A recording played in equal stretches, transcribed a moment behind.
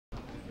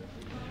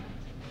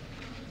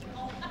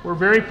We're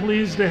very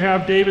pleased to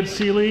have David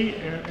Seely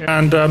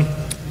and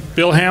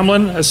Bill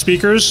Hamblin as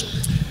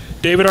speakers.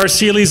 David R.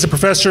 Seely is a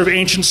professor of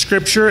ancient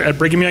scripture at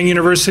Brigham Young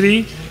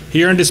University.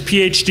 He earned his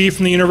PhD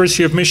from the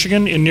University of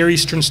Michigan in Near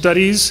Eastern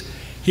Studies.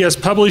 He has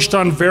published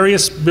on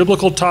various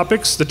biblical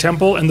topics, the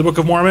Temple and the Book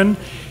of Mormon.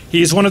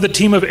 He is one of the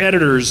team of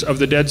editors of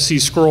the Dead Sea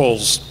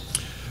Scrolls.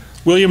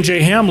 William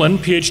J. Hamblin,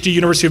 PhD,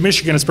 University of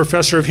Michigan, is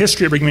professor of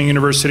history at Brigham Young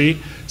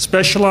University,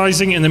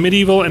 specializing in the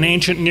medieval and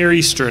ancient Near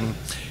Eastern.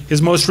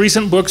 His most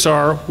recent books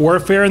are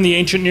Warfare in the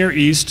Ancient Near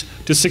East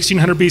to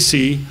 1600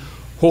 BC,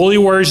 Holy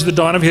Warriors of the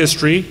Dawn of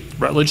History,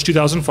 Rutledge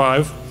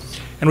 2005,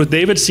 and with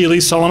David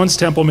Seely, Solomon's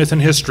Temple, Myth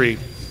and History.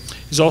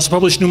 He's also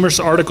published numerous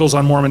articles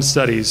on Mormon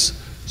studies.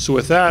 So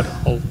with that,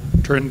 I'll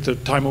turn the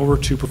time over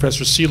to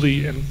Professor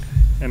Seely and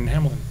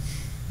Hamblin.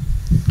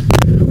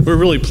 We're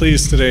really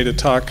pleased today to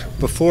talk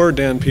before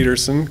Dan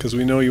Peterson, because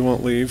we know you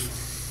won't leave.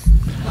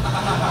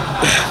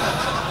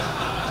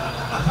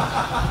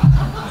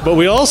 But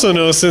we also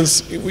know,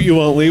 since you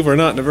won't leave, we're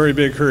not in a very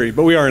big hurry,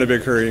 but we are in a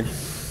big hurry.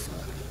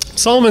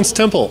 Solomon's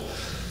Temple.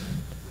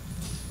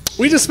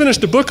 We just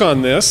finished a book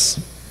on this,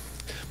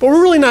 but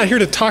we're really not here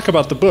to talk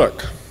about the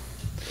book.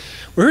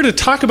 We're here to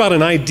talk about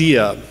an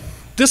idea.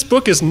 This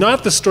book is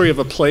not the story of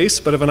a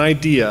place, but of an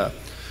idea,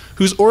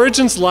 whose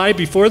origins lie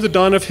before the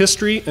dawn of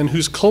history and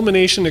whose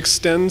culmination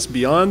extends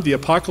beyond the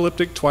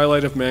apocalyptic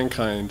twilight of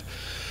mankind.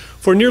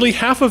 For nearly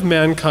half of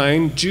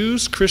mankind,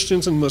 Jews,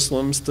 Christians, and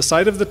Muslims, the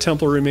site of the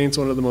temple remains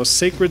one of the most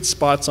sacred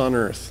spots on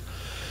earth.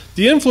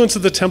 The influence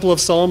of the Temple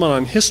of Solomon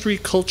on history,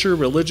 culture,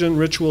 religion,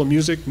 ritual,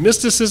 music,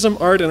 mysticism,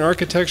 art, and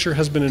architecture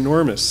has been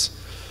enormous.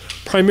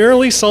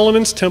 Primarily,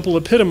 Solomon's Temple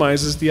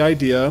epitomizes the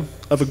idea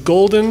of a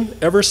golden,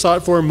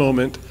 ever-sought-for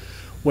moment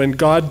when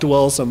God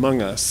dwells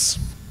among us.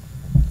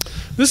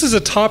 This is a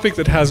topic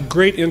that has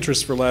great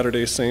interest for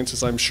Latter-day Saints,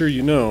 as I'm sure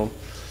you know.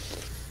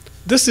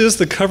 This is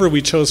the cover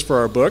we chose for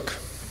our book,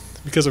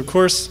 because of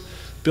course,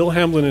 Bill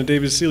Hamblin and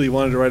David Seely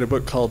wanted to write a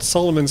book called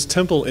Solomon's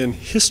Temple in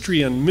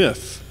History and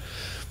Myth.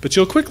 But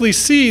you'll quickly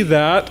see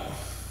that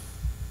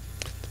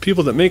the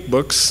people that make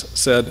books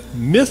said,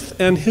 myth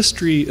and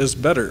history is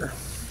better.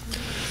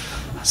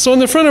 So in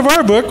the front of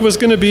our book was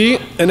going to be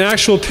an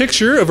actual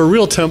picture of a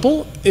real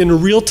temple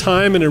in real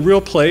time in a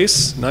real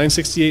place,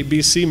 968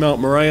 BC,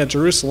 Mount Moriah,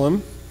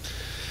 Jerusalem.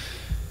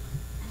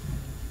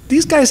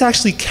 These guys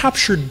actually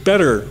captured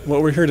better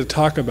what we're here to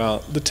talk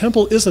about. The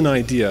temple is an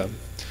idea.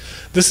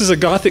 This is a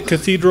Gothic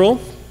cathedral,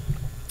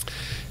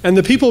 and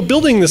the people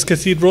building this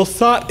cathedral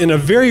thought in a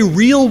very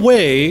real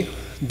way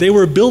they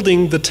were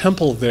building the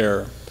temple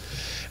there.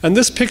 And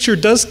this picture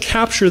does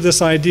capture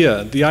this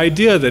idea, the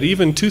idea that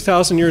even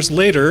 2,000 years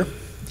later,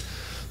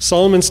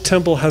 Solomon's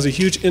Temple has a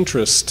huge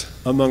interest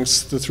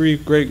amongst the three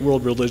great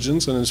world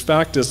religions, and in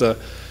fact is a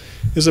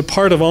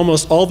part of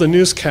almost all the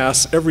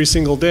newscasts every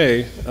single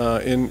day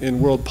in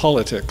world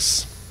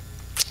politics.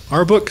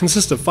 Our book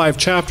consists of 5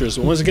 chapters,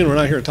 but once again, we're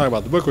not here to talk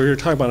about the book, we're here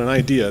to talk about an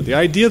idea. The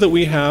idea that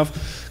we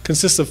have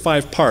consists of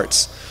 5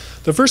 parts.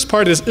 The first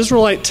part is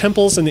Israelite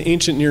temples in the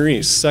ancient Near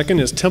East. Second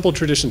is temple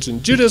traditions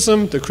in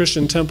Judaism, the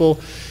Christian temple,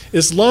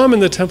 Islam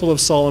and the Temple of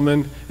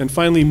Solomon, and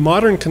finally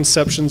modern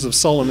conceptions of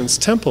Solomon's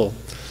Temple,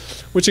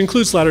 which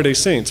includes Latter-day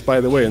Saints, by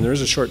the way, and there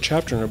is a short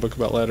chapter in our book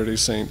about Latter-day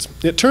Saints.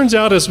 It turns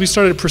out, as we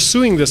started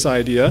pursuing this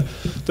idea,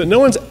 that no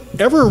one's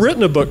ever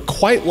written a book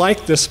quite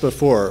like this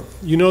before.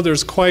 You know,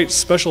 there's quite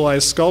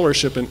specialized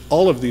scholarship in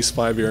all of these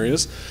 5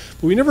 areas,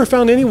 but we never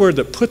found anywhere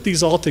that put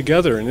these all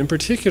together, and in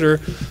particular,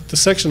 the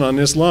section on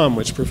Islam,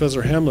 which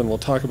Professor Hamblin will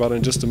talk about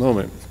in just a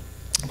moment.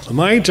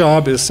 My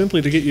job is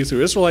simply to get you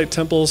through Israelite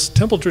temples,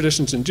 temple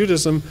traditions in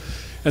Judaism,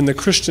 and the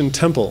Christian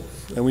temple.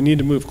 And we need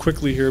to move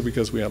quickly here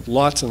because we have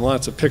lots and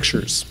lots of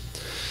pictures.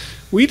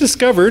 We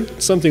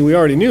discovered something we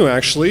already knew,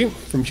 actually,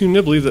 from Hugh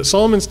Nibley, that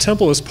Solomon's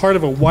Temple is part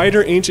of a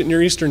wider ancient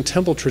Near Eastern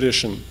temple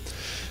tradition.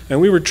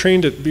 And we were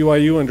trained at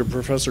BYU under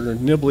Professor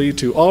Nibley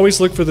to always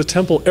look for the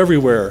temple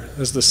everywhere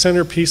as the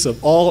centerpiece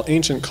of all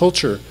ancient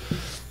culture.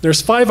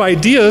 There's 5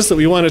 ideas that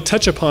we want to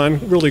touch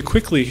upon really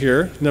quickly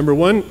here. Number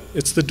 1,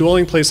 it's the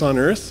dwelling place on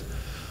earth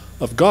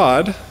of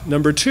God.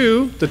 Number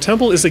 2, the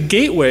temple is a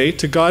gateway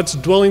to God's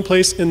dwelling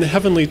place in the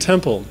heavenly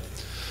temple.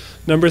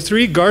 Number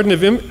 3, Garden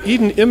of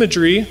Eden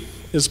imagery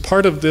is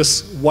part of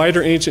this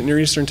wider ancient Near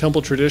Eastern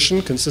temple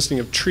tradition consisting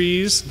of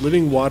trees,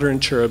 living water,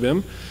 and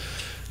cherubim.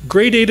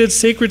 Gradated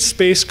sacred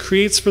space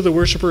creates for the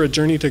worshiper a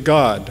journey to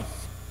God.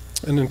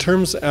 And in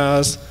terms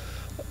as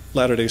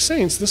Latter-day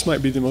Saints, this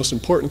might be the most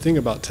important thing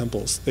about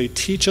temples. They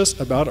teach us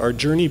about our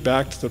journey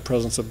back to the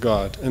presence of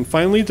God. And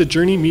finally, the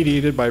journey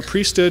mediated by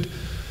priesthood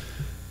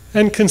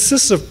and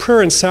consists of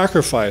prayer and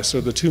sacrifice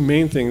are the 2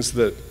 main things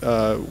that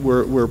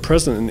were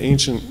present in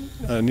ancient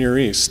Near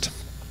East.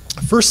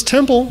 First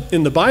temple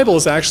in the Bible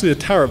is actually the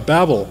Tower of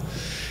Babel.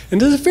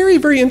 And it's a very,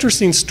 very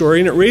interesting story,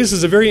 and it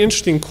raises a very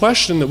interesting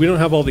question that we don't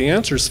have all the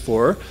answers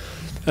for.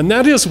 And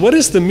that is, what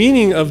is the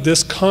meaning of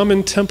this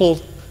common temple?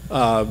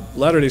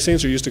 Latter-day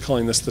Saints are used to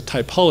calling this the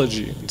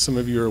typology. And some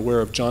of you are aware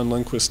of John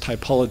Lundquist's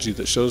typology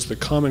that shows the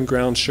common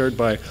ground shared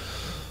by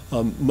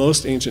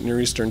most ancient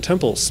Near Eastern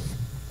temples.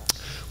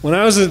 When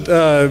I was at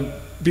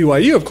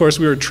BYU, of course,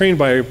 we were trained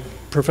by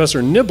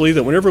Professor Nibley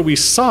that whenever we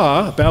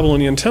saw a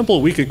Babylonian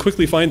temple, we could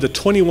quickly find the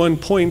 21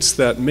 points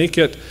that make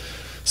it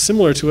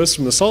similar to us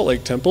from the Salt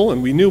Lake Temple,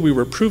 and we knew we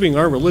were proving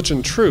our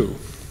religion true.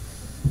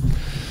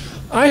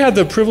 I had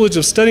the privilege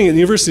of studying at the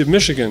University of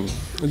Michigan.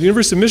 At the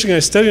University of Michigan, I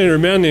studied under a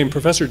man named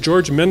Professor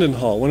George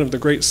Mendenhall, one of the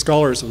great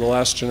scholars of the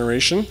last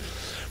generation.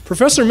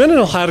 Professor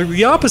Mendenhall had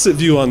the opposite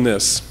view on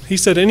this. He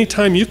said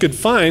anytime you could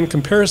find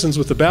comparisons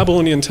with the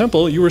Babylonian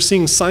temple, you were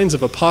seeing signs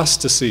of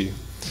apostasy.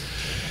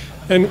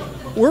 And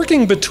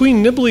working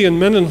between Nibley and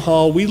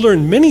Mendenhall, we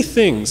learned many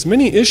things,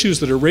 many issues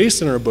that are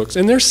raised in our books,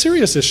 and they're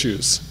serious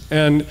issues.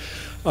 And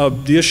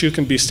the issue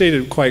can be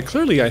stated quite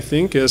clearly, I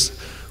think, is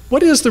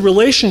what is the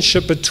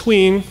relationship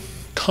between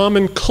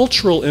common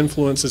cultural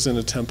influences in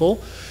a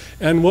temple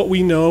and what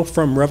we know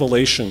from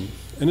Revelation?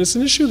 And it's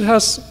an issue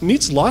that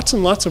needs lots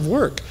and lots of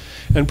work.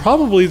 And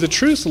probably the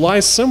truth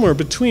lies somewhere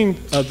between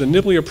the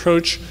Nibley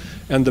approach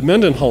and the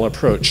Mendenhall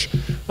approach.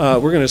 We're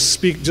going to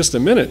speak just a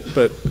minute,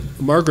 but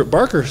Margaret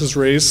Barker has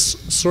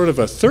raised sort of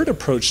a third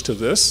approach to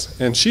this,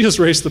 and she has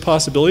raised the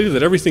possibility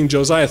that everything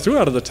Josiah threw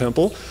out of the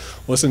temple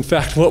was in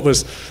fact what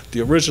was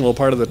the original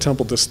part of the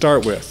temple to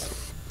start with.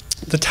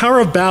 The Tower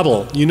of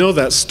Babel, you know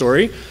that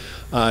story.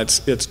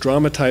 It's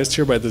dramatized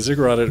here by the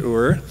Ziggurat at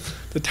Ur.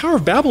 The Tower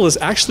of Babel is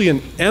actually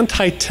an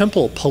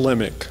anti-temple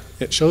polemic.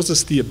 It shows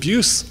us the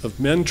abuse of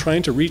men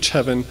trying to reach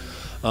heaven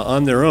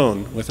on their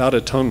own without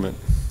atonement.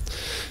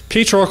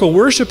 Patriarchal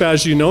worship,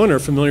 as you know and are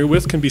familiar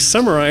with, can be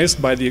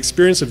summarized by the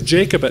experience of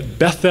Jacob at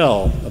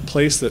Bethel, a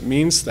place that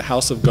means the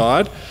house of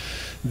God.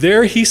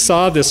 There he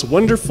saw this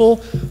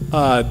wonderful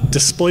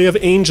display of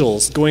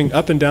angels going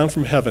up and down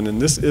from heaven.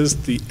 And this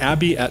is the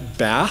Abbey at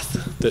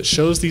Bath that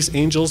shows these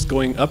angels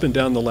going up and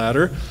down the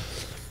ladder.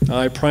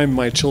 I primed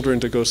my children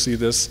to go see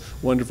this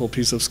wonderful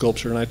piece of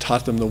sculpture, and I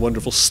taught them the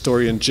wonderful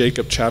story in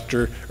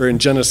in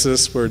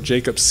Genesis, where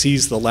Jacob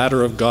sees the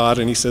ladder of God,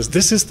 and he says,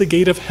 "This is the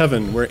gate of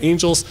heaven, where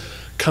angels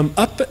come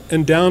up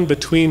and down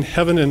between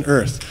heaven and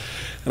earth."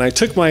 And I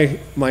took my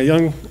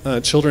young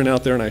children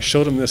out there, and I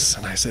showed them this,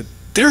 and I said,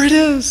 "There it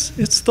is!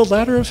 It's the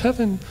ladder of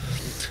heaven.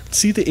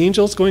 See the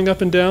angels going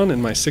up and down?"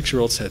 And my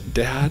 6-year-old said,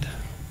 "Dad,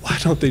 why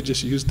don't they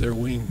just use their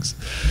wings?"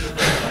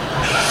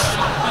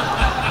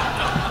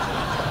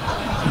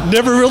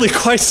 Never really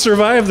quite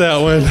survived that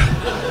one.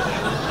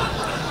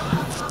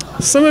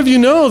 Some of you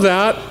know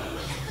that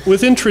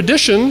within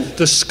tradition,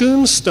 the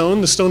Scone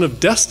stone, the stone of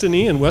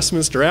destiny in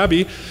Westminster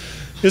Abbey,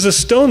 is a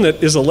stone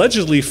that is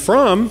allegedly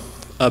from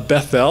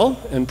Bethel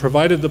and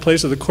provided the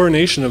place of the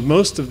coronation of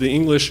most of the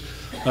English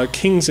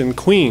kings and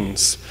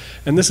queens.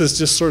 And this is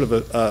just sort of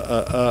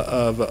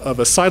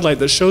a sidelight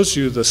that shows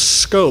you the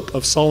scope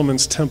of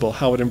Solomon's temple,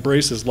 how it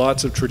embraces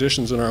lots of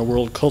traditions in our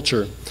world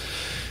culture.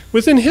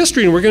 Within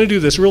history, and we're going to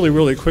do this really,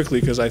 really quickly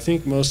because I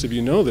think most of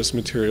you know this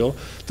material,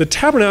 the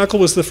tabernacle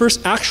was the first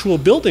actual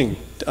building.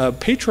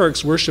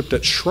 Patriarchs worshipped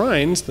at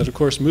shrines that, of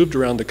course, moved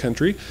around the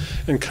country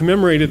and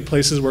commemorated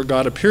places where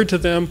God appeared to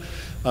them,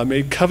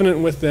 made covenant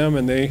with them,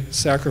 and they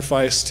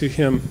sacrificed to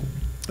him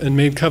and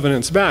made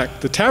covenants back.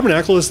 The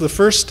tabernacle is the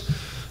first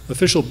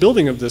official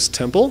building of this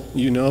temple.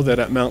 You know that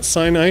at Mount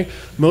Sinai,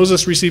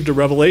 Moses received a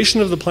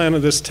revelation of the plan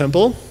of this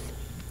temple.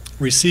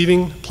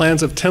 Receiving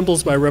plans of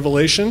temples by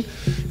revelation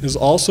is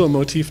also a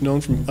motif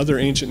known from other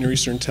ancient Near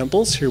Eastern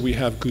temples. Here we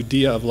have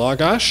Gudea of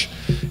Lagash,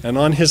 and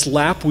on his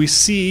lap we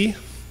see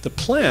the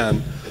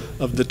plan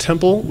of the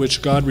temple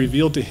which God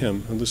revealed to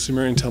him, of the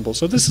Sumerian temple.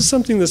 So this is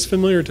something that's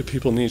familiar to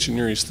people in the ancient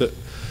Near East, that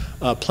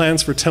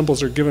plans for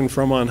temples are given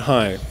from on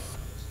high.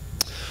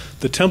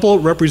 The temple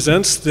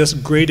represents this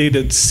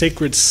gradated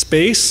sacred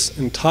space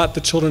and taught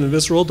the children of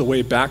Israel the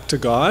way back to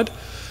God.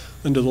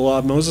 Under the law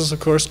of Moses, of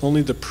course,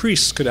 only the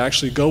priests could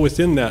actually go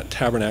within that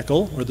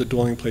tabernacle or the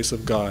dwelling place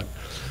of God.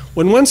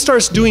 When one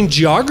starts doing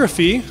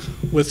geography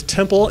with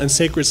temple and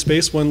sacred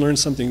space, one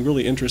learns something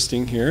really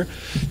interesting here.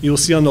 You'll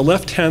see on the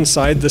left-hand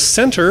side, the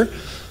center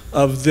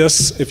of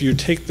this, if you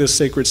take this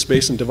sacred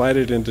space and divide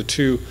it into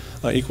two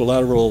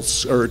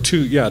equilaterals, or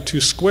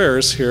two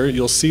squares here,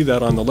 you'll see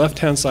that on the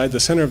left-hand side, the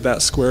center of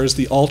that square is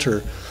the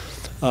altar.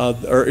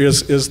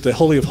 Is the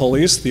Holy of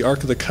Holies, the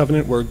Ark of the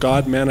Covenant, where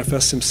God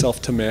manifests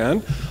himself to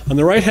man. On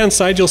the right-hand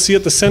side, you'll see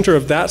at the center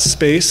of that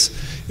space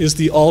is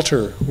the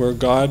altar,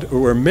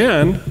 where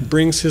man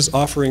brings his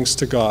offerings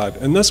to God.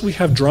 And thus we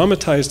have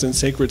dramatized in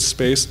sacred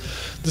space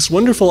this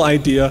wonderful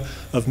idea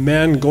of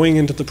man going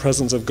into the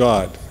presence of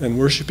God and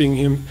worshiping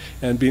him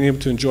and being able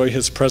to enjoy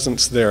his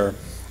presence there.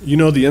 You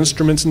know the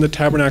instruments in the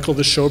tabernacle,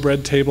 the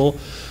showbread table,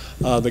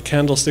 the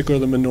candlestick or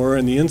the menorah,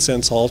 and the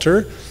incense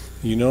altar.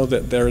 You know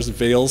that there's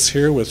veils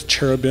here with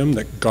cherubim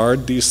that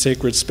guard these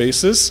sacred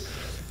spaces.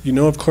 You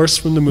know, of course,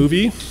 from the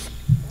movie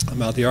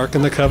about the Ark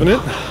and the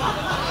Covenant.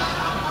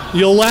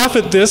 You'll laugh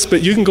at this,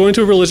 but you can go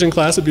into a religion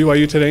class at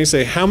BYU today and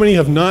say, how many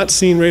have not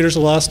seen Raiders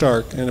of the Lost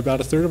Ark? And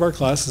about a third of our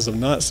classes have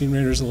not seen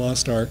Raiders of the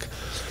Lost Ark.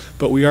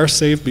 But we are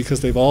saved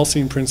because they've all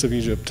seen Prince of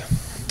Egypt.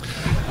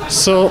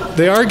 So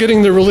they are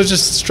getting the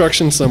religious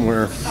instruction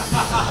somewhere.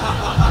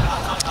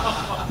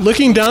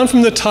 Looking down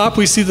from the top,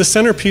 we see the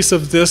centerpiece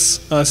of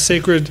this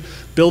sacred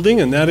building,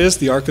 and that is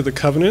the Ark of the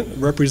Covenant. It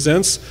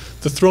represents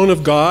the throne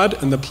of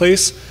God and the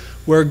place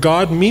where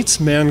God meets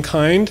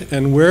mankind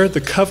and where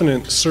the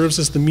covenant serves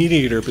as the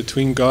mediator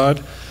between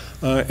God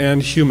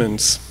and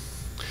humans.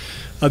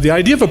 The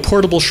idea of a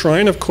portable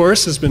shrine, of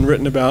course, has been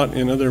written about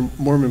in other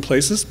Mormon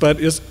places,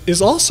 but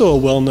is also a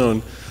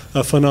well-known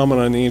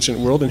phenomenon in the ancient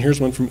world. And here's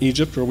one from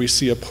Egypt where we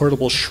see a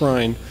portable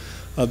shrine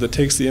that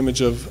takes the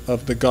image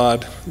of the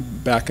god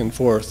back and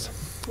forth.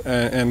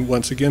 And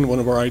once again, one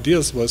of our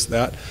ideas was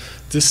that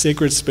this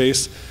sacred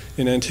space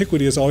in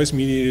antiquity is always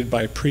mediated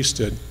by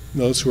priesthood,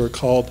 those who are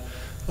called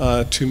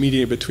to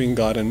mediate between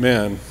God and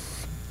man.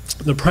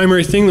 The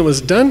primary thing that was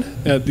done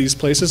at these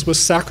places was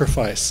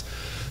sacrifice.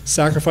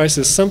 Sacrifice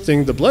is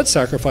something, the blood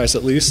sacrifice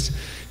at least,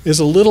 is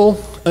a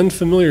little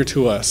unfamiliar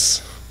to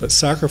us. But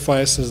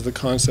sacrifice as the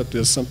concept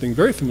is something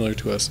very familiar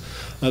to us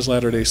as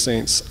Latter-day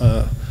Saints,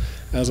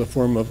 as a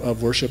form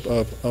of worship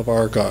of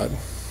our God.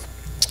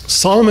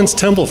 Solomon's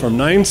Temple from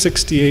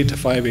 968 to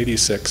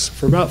 586.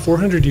 For about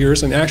 400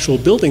 years, an actual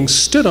building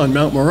stood on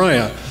Mount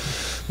Moriah.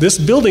 This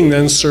building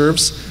then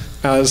serves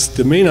as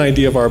the main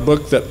idea of our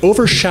book that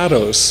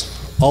overshadows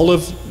all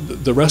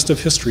of the rest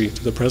of history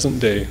to the present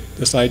day,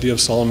 this idea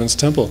of Solomon's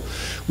Temple.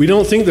 We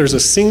don't think there's a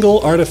single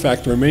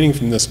artifact remaining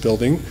from this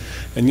building,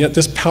 and yet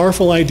this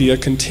powerful idea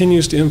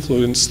continues to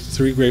influence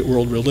three great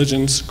world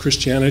religions,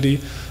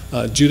 Christianity,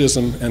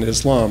 Judaism, and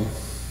Islam.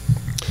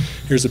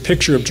 Here's a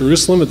picture of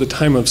Jerusalem at the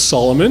time of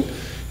Solomon.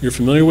 You're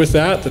familiar with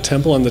that, the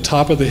temple on the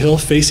top of the hill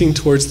facing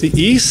towards the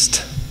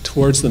east,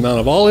 towards the Mount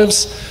of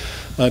Olives,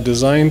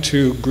 designed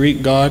to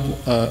greet God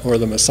or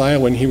the Messiah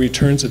when he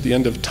returns at the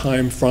end of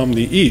time from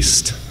the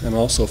east, and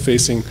also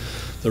facing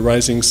the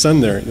rising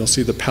sun there. You'll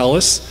see the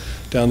palace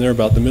down there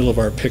about the middle of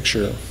our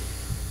picture.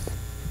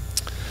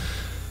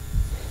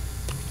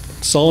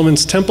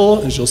 Solomon's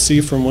Temple, as you'll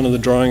see from one of the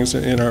drawings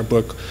in our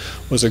book,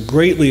 was a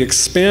greatly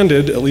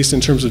expanded, at least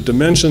in terms of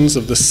dimensions,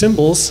 of the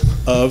symbols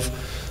of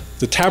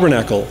the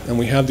tabernacle. And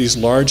we have these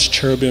large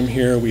cherubim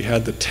here. We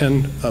had the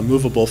 10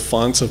 movable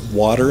fonts of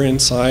water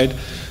inside.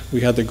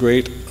 We had the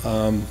great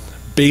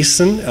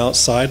basin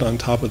outside on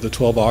top of the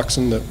 12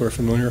 oxen that we're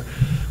familiar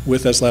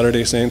with as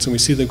Latter-day Saints, and we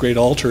see the great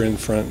altar in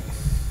front.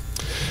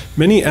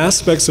 Many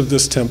aspects of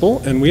this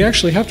temple, and we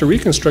actually have to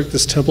reconstruct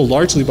this temple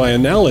largely by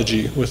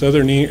analogy with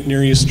other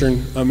Near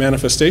Eastern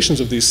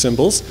manifestations of these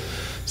symbols,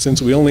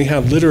 since we only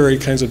have literary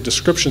kinds of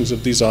descriptions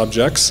of these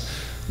objects.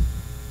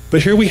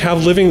 But here we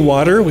have living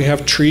water, we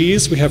have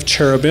trees, we have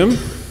cherubim,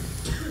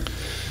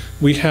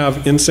 we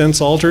have incense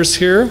altars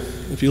here.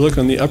 If you look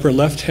on the upper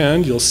left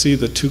hand, you'll see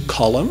the two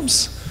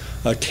columns,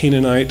 a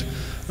Canaanite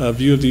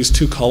view of these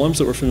two columns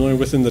that we're familiar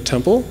with in the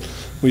temple.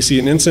 We see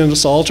an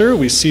incense altar,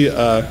 we see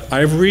an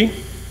ivory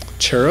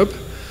cherub,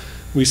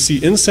 we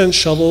see incense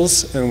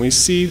shovels, and we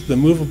see the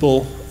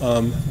movable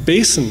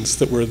basins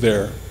that were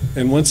there.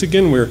 And once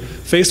again, we're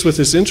faced with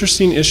this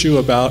interesting issue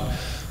about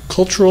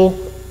cultural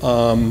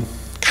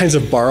kinds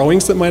of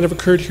borrowings that might have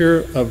occurred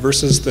here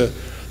versus the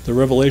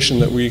revelation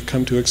that we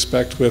come to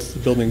expect with the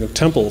building of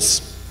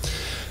temples.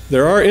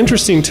 There are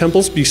interesting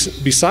temples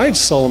besides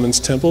Solomon's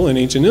Temple in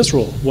ancient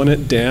Israel. One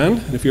at Dan,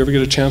 and if you ever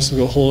get a chance to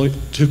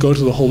go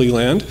to the Holy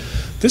Land,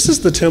 this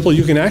is the temple.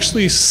 You can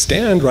actually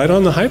stand right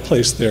on the high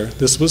place there.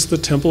 This was the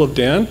Temple of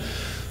Dan.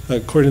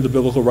 According to the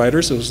biblical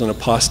writers, it was an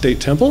apostate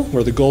temple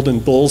where the golden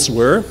bulls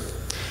were.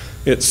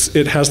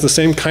 It has the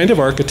same kind of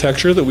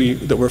architecture that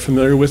we're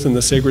familiar with in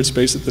the sacred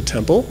space at the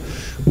temple.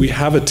 We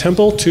have a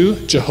temple to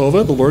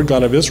Jehovah, the Lord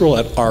God of Israel,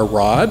 at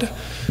Arad,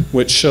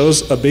 which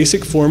shows a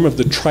basic form of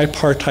the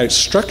tripartite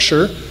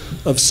structure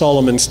of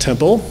Solomon's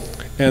temple.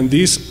 And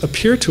these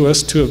appear to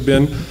us to have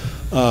been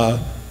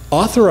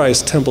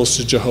authorized temples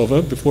to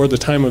Jehovah before the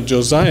time of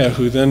Josiah,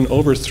 who then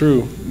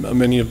overthrew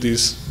many of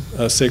these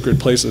sacred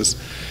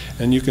places.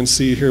 And you can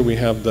see here we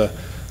have the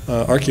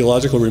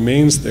archaeological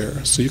remains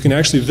there. So you can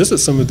actually visit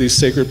some of these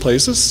sacred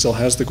places. Still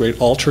has the great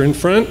altar in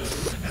front,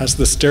 has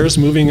the stairs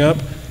moving up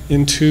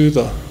into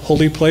the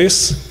holy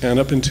place and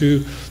up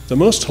into the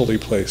most holy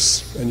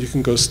place. And you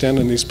can go stand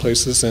in these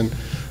places and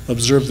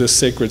observe this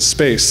sacred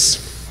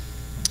space.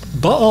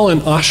 Baal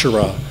and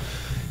Asherah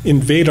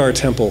invade our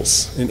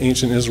temples in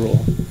ancient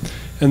Israel.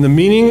 And the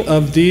meaning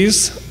of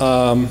these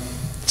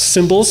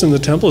symbols in the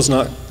temple is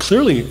not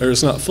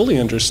fully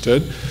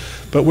understood,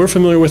 but we're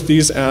familiar with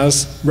these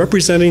as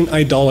representing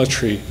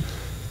idolatry.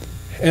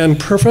 And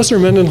Professor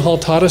Mendenhall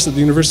taught us at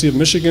the University of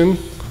Michigan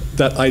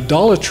that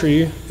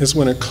idolatry is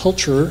when a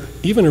culture,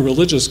 even a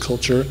religious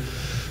culture,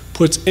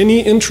 puts any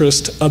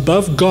interest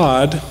above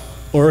God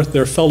or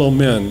their fellow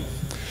men.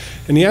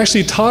 And he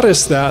actually taught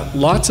us that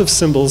lots of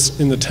symbols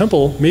in the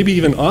temple, maybe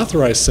even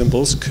authorized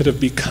symbols, could have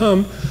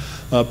become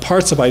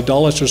parts of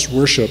idolatrous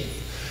worship.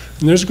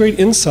 And there's great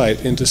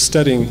insight into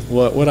studying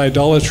what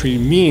idolatry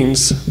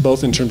means,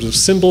 both in terms of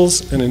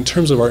symbols and in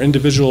terms of our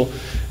individual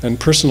and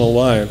personal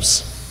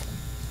lives.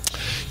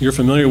 You're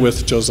familiar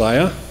with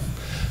Josiah.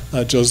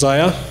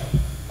 Josiah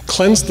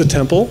cleansed the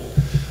temple.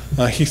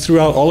 He threw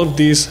out all of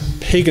these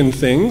pagan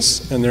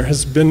things, and there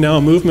has been now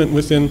a movement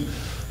within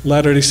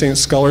Latter-day Saint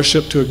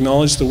scholarship to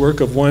acknowledge the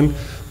work of one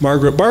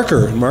Margaret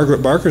Barker. And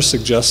Margaret Barker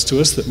suggests to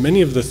us that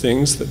many of the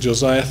things that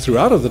Josiah threw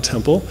out of the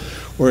temple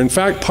were in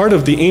fact part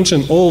of the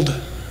ancient old,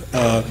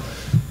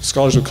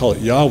 scholars would call it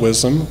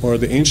Yahwism, or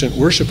the ancient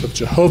worship of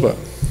Jehovah.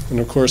 And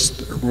of course,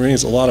 there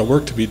remains a lot of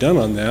work to be done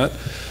on that.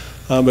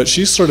 But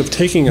she's sort of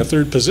taking a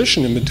third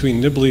position in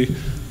between Nibley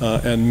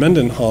and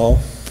Mendenhall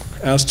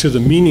as to the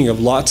meaning of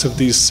lots of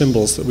these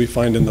symbols that we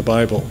find in the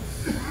Bible.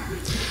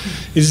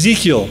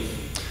 Ezekiel.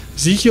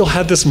 Ezekiel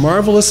had this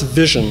marvelous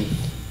vision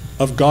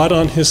of God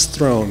on his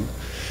throne.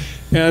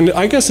 And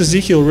I guess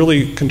Ezekiel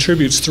really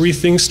contributes three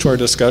things to our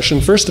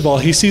discussion. First of all,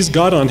 he sees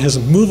God on his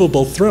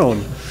movable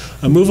throne,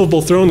 a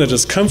movable throne that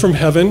has come from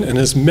heaven and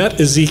has met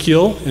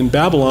Ezekiel in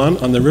Babylon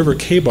on the river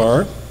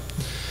Kebar.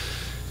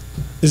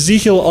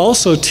 Ezekiel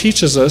also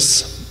teaches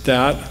us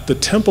that the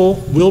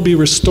temple will be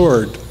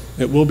restored.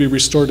 It will be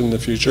restored in the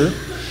future.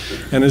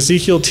 And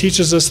Ezekiel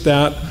teaches us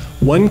that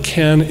one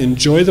can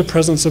enjoy the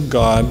presence of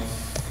God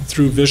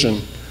through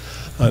vision,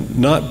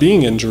 not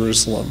being in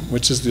Jerusalem,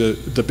 which is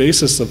the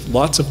basis of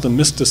lots of the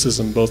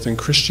mysticism, both in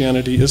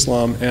Christianity,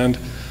 Islam, and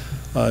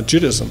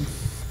Judaism.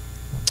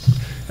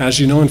 As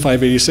you know, in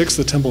 586,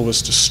 the temple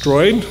was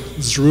destroyed.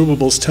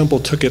 Zerubbabel's temple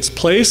took its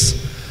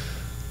place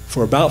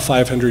for about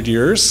 500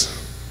 years.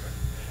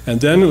 And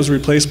then it was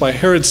replaced by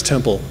Herod's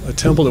temple, a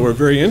temple that we're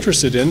very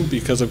interested in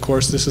because, of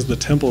course, this is the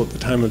temple at the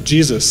time of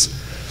Jesus.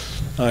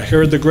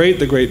 Herod the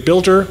great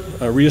builder,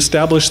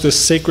 reestablished this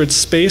sacred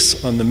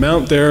space on the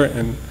mount there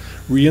and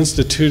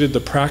reinstituted the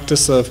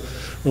practice of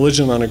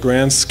religion on a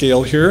grand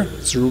scale here.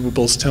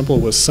 Zerubbabel's temple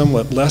was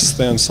somewhat less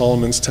than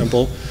Solomon's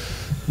temple.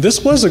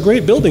 This was a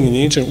great building in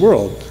the ancient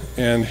world,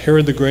 and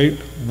Herod the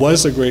Great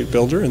was a great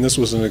builder, and this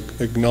was an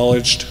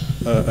acknowledged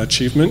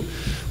achievement.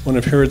 One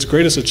of Herod's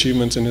greatest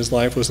achievements in his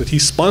life was that he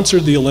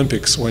sponsored the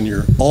Olympics one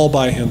year, all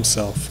by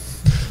himself.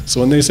 So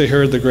when they say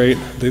Herod the Great,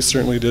 they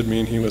certainly did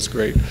mean he was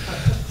great.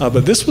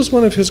 But this was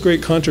one of his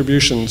great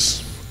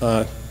contributions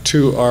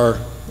to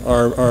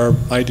our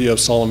idea of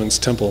Solomon's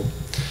temple.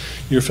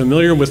 You're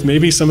familiar with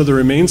maybe some of the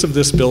remains of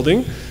this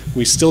building.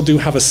 We still do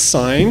have a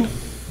sign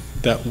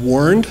that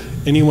warned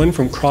anyone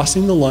from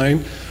crossing the line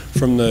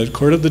from the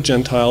court of the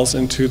Gentiles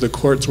into the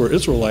courts where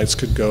Israelites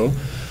could go,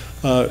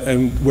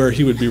 and where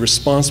he would be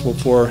responsible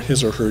for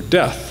his or her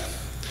death.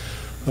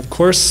 Of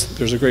course,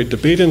 there's a great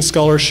debate in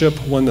scholarship.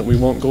 One that we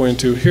won't go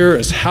into here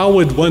is how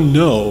would one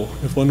know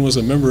if one was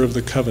a member of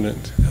the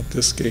covenant at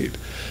this gate?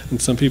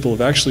 And some people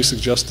have actually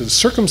suggested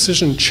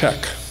circumcision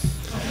check,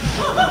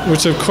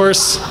 which of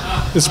course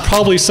is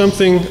probably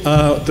something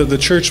that the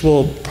church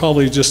will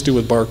probably just do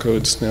with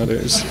barcodes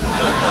nowadays.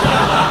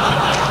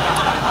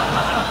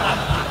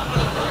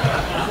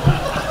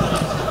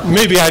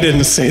 Maybe I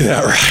didn't say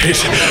that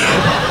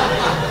right.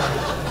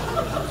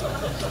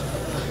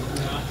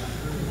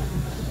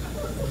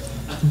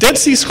 Dead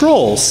Sea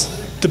Scrolls.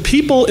 The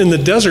people in the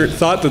desert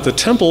thought that the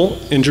temple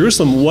in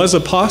Jerusalem was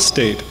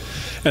apostate.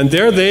 And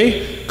there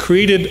they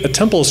created a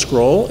temple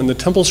scroll, and the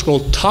temple scroll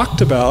talked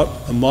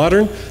about a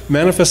modern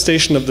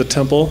manifestation of the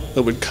temple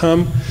that would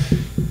come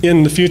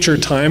in the future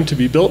time to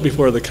be built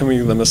before the coming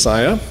of the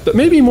Messiah. But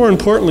maybe more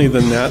importantly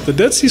than that, the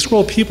Dead Sea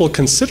Scroll people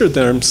considered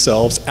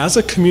themselves as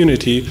a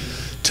community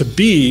to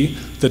be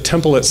the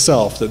temple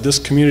itself, that this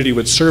community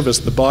would serve as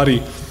the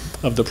body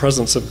of the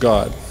presence of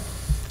God.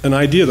 An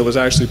idea that was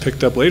actually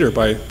picked up later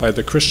by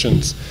the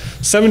Christians.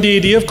 70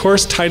 AD, of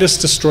course, Titus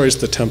destroys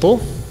the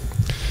temple.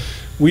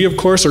 We, of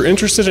course, are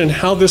interested in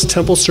how this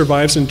temple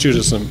survives in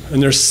Judaism.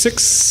 And there's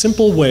 6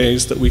 simple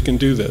ways that we can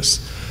do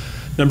this.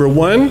 Number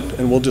one,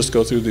 and we'll just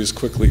go through these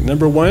quickly.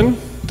 Number one,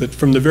 that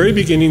from the very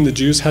beginning, the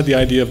Jews had the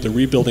idea of the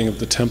rebuilding of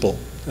the temple.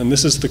 And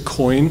this is the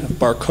coin of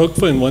Bar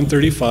Kokhba in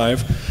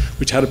 135,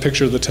 which had a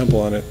picture of the temple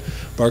on it.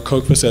 Bar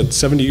Kokhba said,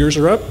 70 years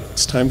are up,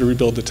 it's time to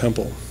rebuild the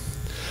temple.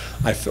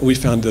 We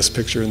found this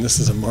picture, and this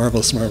is a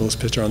marvelous, marvelous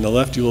picture. On the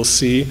left, you will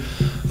see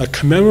a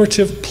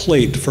commemorative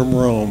plate from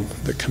Rome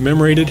that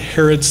commemorated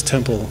Herod's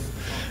temple.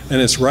 And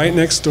it's right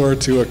next door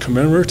to a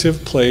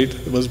commemorative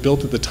plate that was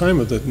built at the time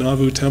of the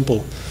Nauvoo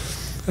temple.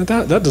 And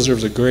that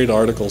deserves a great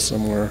article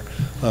somewhere.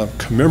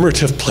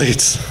 Commemorative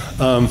plates.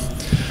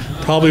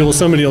 Probably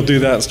somebody will do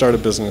that and start a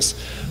business.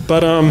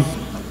 But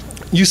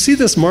you see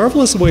this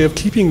marvelous way of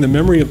keeping the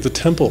memory of the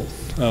temple,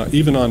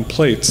 even on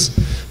plates.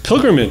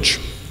 Pilgrimage.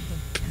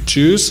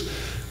 Jews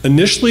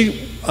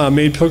initially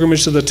made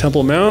pilgrimage to the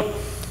Temple Mount.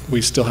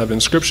 We still have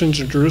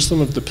inscriptions in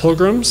Jerusalem of the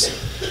pilgrims.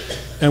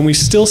 And we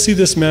still see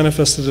this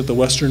manifested at the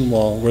Western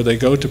Wall, where they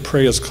go to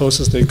pray as close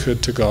as they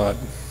could to God.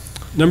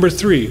 Number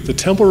 3, the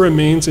temple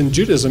remains in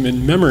Judaism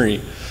in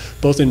memory,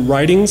 both in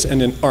writings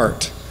and in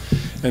art.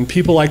 And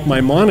people like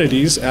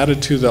Maimonides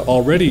added to the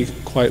already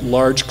quite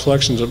large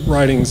collections of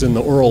writings in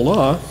the Oral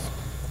Law,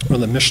 or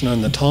the Mishnah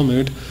and the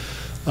Talmud,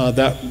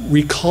 that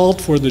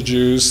recalled for the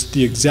Jews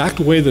the exact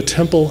way the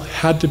temple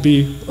had to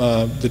be,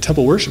 the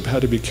temple worship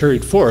had to be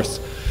carried forth.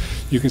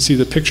 You can see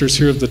the pictures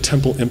here of the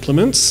temple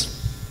implements.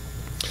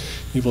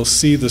 You will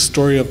see the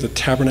story of the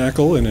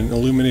tabernacle in an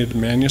illuminated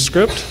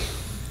manuscript.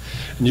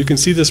 And you can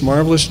see this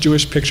marvelous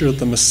Jewish picture of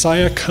the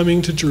Messiah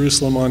coming to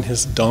Jerusalem on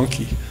his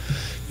donkey.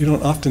 You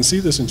don't often see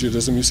this in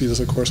Judaism. You see this,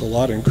 of course, a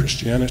lot in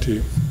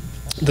Christianity.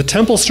 The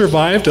temple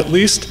survived, at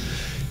least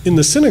in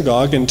the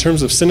synagogue, in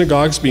terms of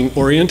synagogues being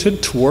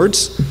oriented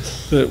towards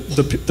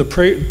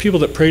the people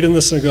that prayed in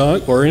the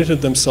synagogue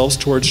oriented themselves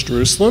towards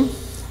Jerusalem.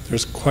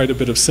 There's quite a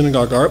bit of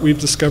synagogue art we've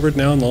discovered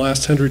now in the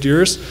last 100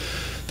 years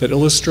that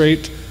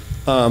illustrate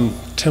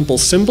temple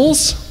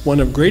symbols. One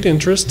of great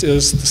interest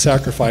is the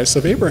sacrifice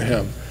of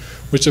Abraham,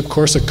 which of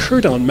course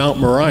occurred on Mount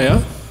Moriah,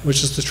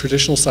 which is the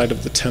traditional site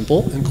of the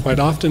temple, and quite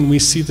often we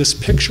see this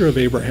picture of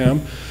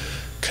Abraham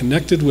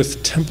connected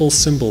with temple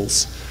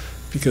symbols,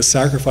 because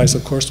sacrifice,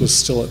 of course, was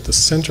still at the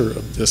center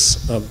of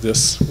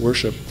this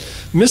worship.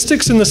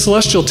 Mystics in the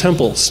celestial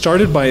temple,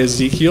 started by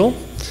Ezekiel,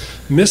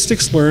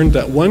 mystics learned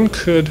that one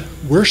could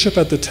worship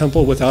at the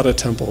temple without a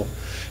temple,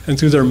 and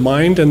through their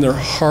mind and their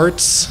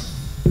hearts,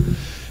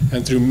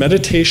 and through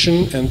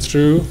meditation and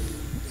through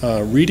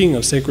reading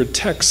of sacred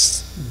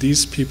texts,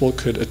 these people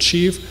could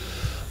achieve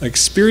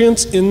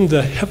experience in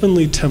the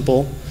heavenly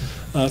temple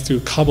through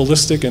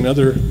Kabbalistic and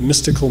other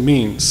mystical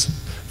means.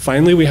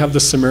 Finally, we have the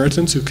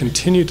Samaritans who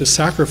continue to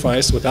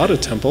sacrifice without a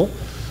temple,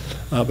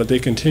 but they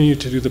continue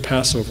to do the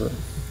Passover.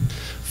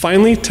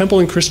 Finally, temple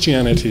and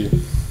Christianity.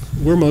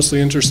 We're mostly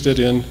interested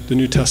in the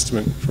New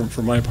Testament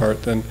for my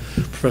part, then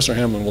Professor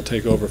Hamblin will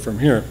take over from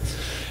here.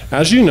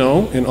 As you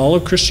know, in all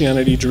of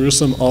Christianity,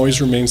 Jerusalem always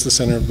remains the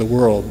center of the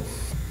world.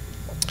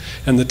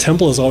 And the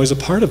temple is always a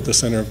part of the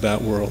center of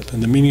that world.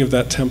 And the meaning of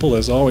that temple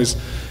has always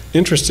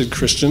interested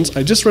Christians.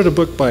 I just read a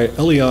book by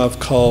Eliyav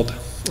called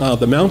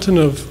The Mountain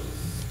of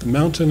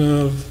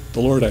the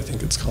Lord, I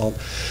think it's called.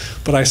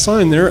 But I saw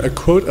in there a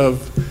quote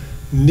of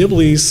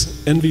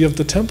Nibley's envy of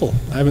the temple.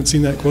 I haven't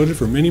seen that quoted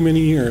for many,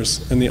 many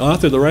years. And the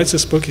author that writes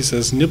this book, he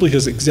says, Nibley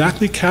has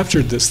exactly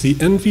captured this. The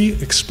envy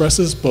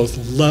expresses both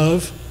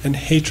love and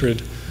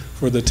hatred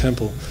for the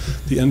temple,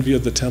 the envy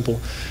of the temple.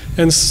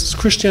 And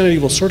Christianity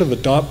will sort of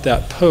adopt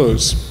that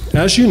pose.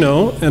 As you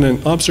know, and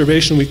an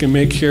observation we can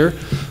make here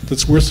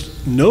that's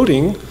worth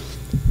noting,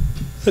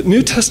 at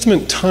New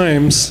Testament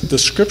times, the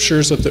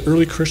scriptures of the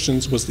early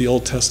Christians was the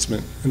Old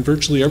Testament. And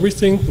virtually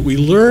everything that we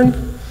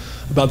learn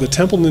about the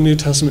temple in the New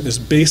Testament is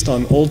based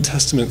on Old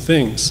Testament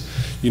things.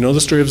 You know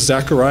the story of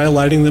Zechariah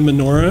lighting the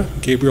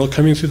menorah, Gabriel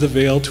coming through the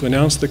veil to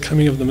announce the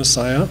coming of the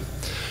Messiah.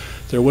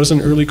 There was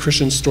an early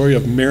Christian story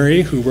of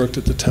Mary who worked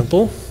at the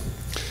temple.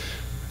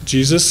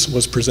 Jesus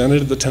was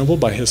presented at the temple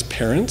by his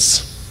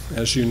parents.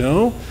 As you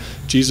know,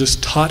 Jesus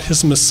taught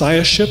his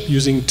messiahship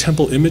using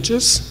temple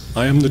images.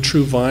 I am the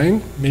true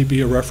vine, may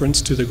be a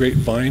reference to the great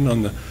vine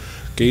on the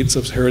gates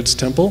of Herod's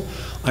temple.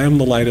 I am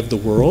the light of the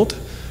world,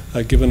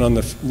 given on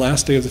the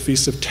last day of the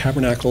Feast of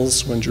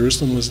Tabernacles when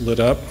Jerusalem was lit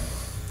up.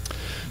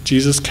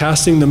 Jesus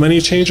casting the money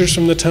changers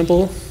from the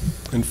temple,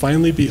 and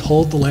finally,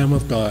 behold the Lamb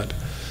of God,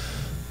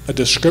 a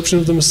description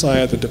of the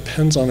Messiah that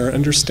depends on our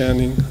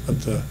understanding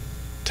of the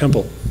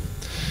temple.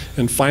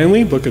 And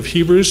finally, book of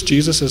Hebrews,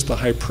 Jesus is the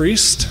high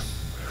priest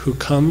who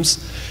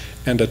comes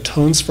and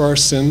atones for our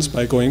sins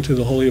by going to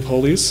the Holy of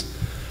Holies.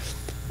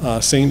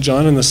 St.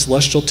 John in the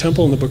celestial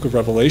temple in the book of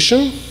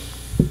Revelation.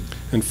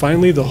 And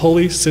finally, the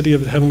holy city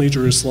of heavenly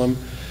Jerusalem,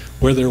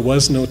 where there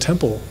was no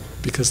temple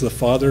because the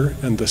Father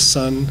and the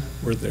Son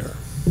were there.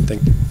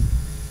 Thank you.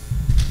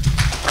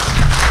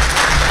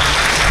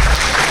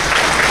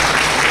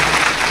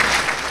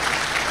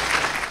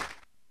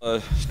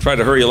 Try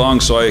to hurry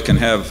along so I can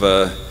have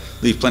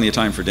leave plenty of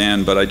time for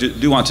Dan, but I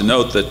do want to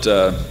note that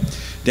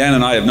Dan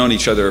and I have known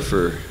each other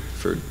for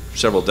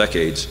several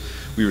decades.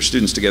 We were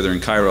students together in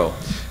Cairo.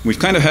 We've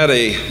kind of had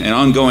an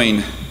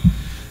ongoing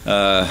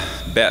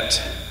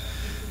bet.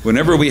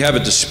 Whenever we have a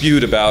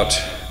dispute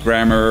about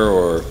grammar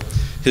or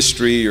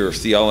history or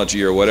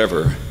theology or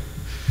whatever,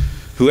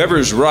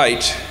 whoever's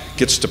right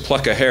gets to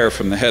pluck a hair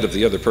from the head of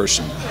the other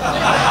person.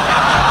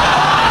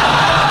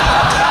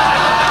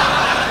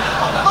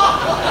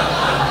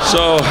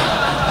 So,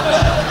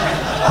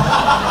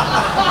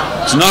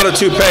 it's not a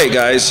toupee,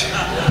 guys.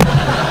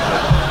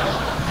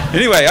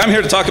 Anyway, I'm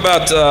here to talk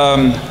about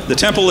the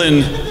temple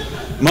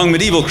among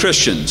medieval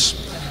Christians.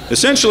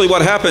 Essentially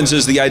what happens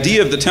is the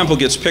idea of the temple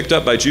gets picked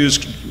up by Jews,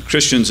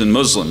 Christians, and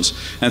Muslims.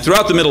 And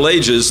throughout the Middle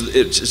Ages,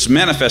 it's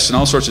manifest in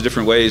all sorts of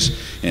different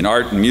ways, in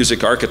art and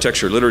music,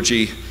 architecture,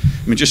 liturgy.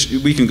 I mean,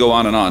 we can go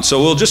on and on.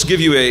 So we'll just give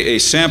you a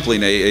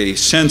sampling, a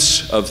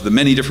sense of the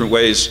many different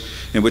ways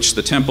in which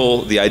the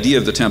temple, the idea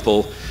of the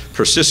temple,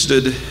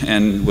 persisted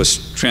and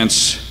was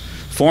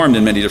transformed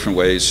in many different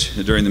ways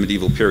during the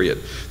medieval period.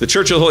 The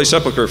Church of the Holy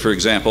Sepulchre, for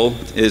example,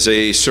 is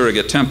a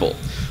surrogate temple.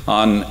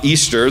 On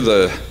Easter,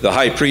 the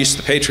high priest,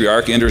 the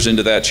patriarch, enters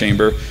into that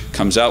chamber,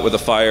 comes out with a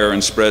fire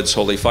and spreads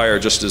holy fire,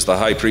 just as the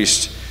high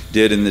priest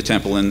did in the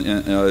temple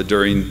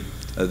during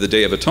the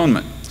Day of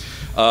Atonement.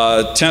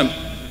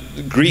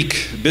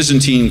 Greek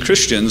Byzantine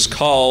Christians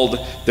called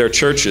their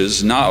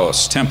churches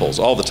naos, temples,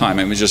 all the time.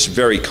 It was just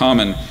very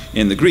common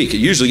in the Greek. It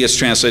usually gets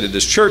translated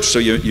as church, so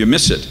you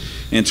miss it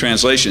in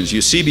translations.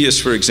 Eusebius,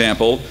 for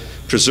example,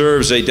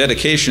 preserves a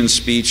dedication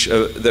speech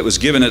that was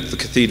given at the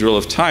Cathedral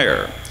of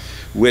Tyre,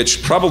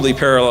 which probably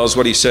parallels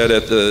what he said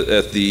at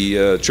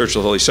the Church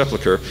of the Holy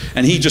Sepulchre.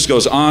 And he just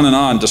goes on and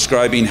on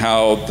describing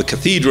how the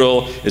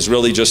cathedral is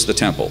really just the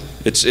temple.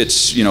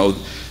 It's you know,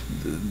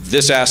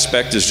 this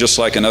aspect is just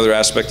like another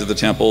aspect of the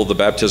temple. The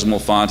baptismal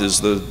font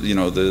is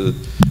the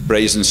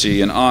brazen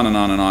sea, and on and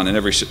on and on in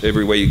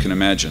every way you can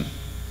imagine.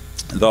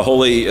 The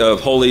Holy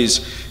of Holies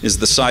is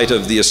the site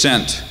of the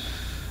ascent,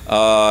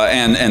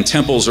 and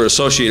temples are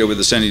associated with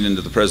ascending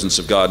into the presence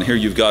of God. And here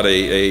you've got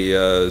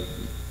a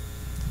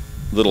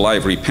little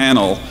ivory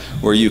panel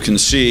where you can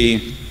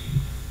see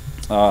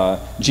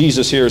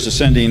Jesus here is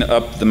ascending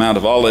up the Mount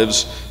of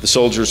Olives. The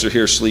soldiers are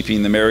here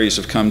sleeping. The Marys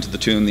have come to the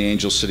tomb, the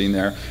angels sitting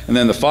there. And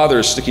then the Father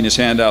is sticking his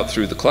hand out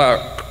through the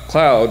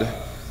cloud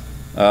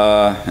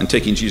and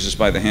taking Jesus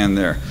by the hand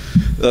there.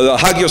 The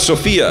Hagia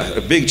Sophia,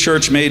 a big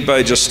church made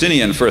by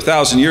Justinian for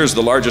 1,000 years,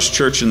 the largest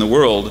church in the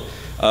world,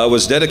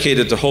 was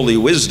dedicated to holy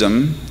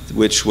wisdom,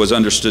 which was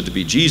understood to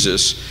be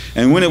Jesus.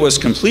 And when it was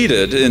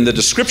completed, in the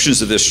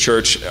descriptions of this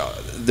church,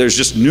 there's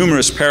just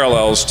numerous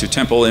parallels to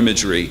temple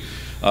imagery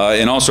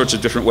in all sorts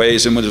of different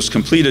ways. And when it was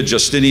completed,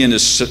 Justinian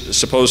is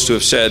supposed to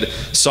have said,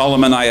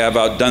 "Solomon, I have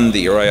outdone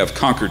thee," or "I have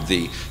conquered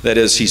thee." That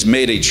is, he's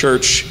made a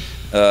church,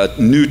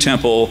 new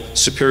temple,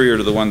 superior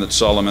to the one that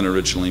Solomon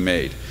originally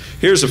made.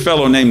 Here's a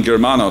fellow named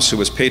Germanos, who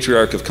was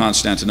Patriarch of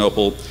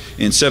Constantinople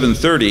in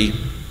 730.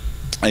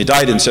 He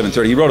died in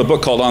 730. He wrote a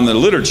book called On the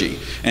Liturgy.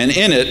 And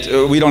in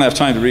it, we don't have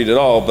time to read it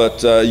all,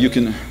 but you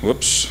can,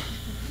 whoops.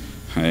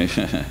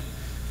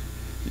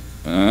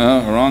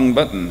 Wrong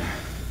button.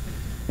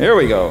 Here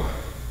we go.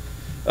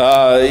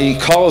 He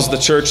calls the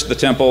church the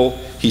temple.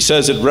 He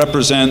says it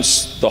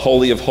represents the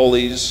Holy of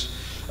Holies.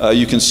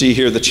 You can see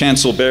here the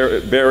chancel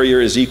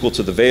barrier is equal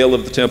to the veil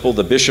of the temple.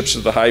 The bishops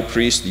are the high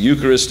priest. The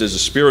Eucharist is a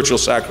spiritual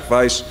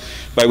sacrifice,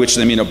 by which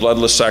they mean a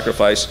bloodless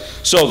sacrifice.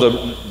 So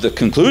the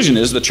conclusion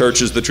is the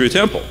church is the true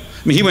temple.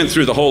 I mean, he went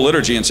through the whole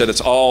liturgy and said it's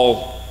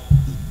all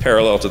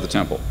parallel to the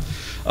temple.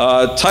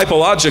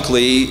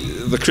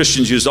 Typologically, the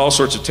Christians used all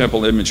sorts of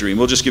temple imagery, and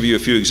we'll just give you a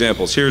few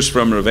examples. Here's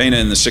from Ravenna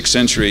in the 6th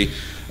century,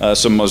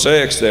 some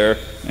mosaics there,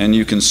 and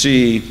you can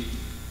see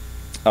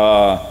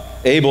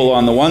Abel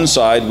on the one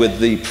side with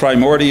the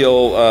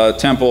primordial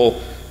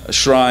temple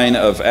shrine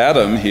of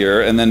Adam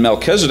here, and then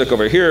Melchizedek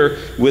over here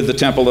with the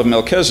temple of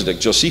Melchizedek.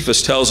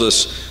 Josephus tells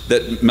us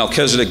that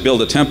Melchizedek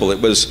built a temple.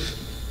 It was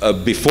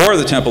before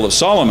the temple of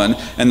Solomon,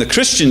 and the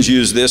Christians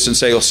use this and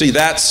say, well, see,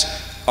 that's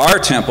our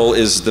temple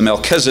is the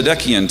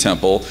Melchizedekian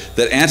temple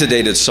that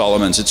antedated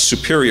Solomon's. It's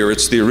superior.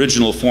 It's the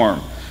original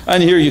form.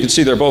 And here you can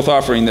see they're both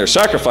offering their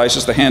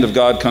sacrifices. The hand of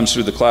God comes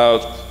through the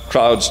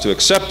clouds to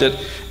accept it,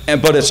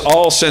 but it's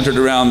all centered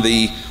around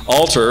the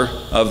altar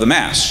of the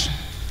Mass.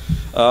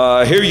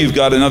 Here you've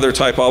got another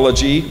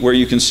typology where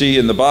you can see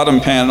in the bottom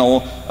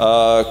panel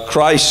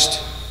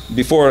Christ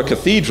before a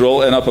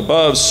cathedral, and up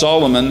above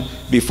Solomon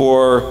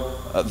before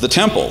the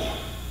temple.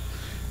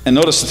 And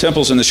notice the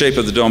temple's in the shape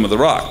of the Dome of the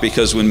Rock,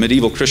 because when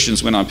medieval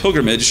Christians went on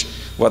pilgrimage,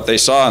 what they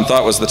saw and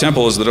thought was the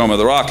temple is the Dome of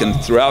the Rock, and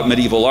throughout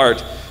medieval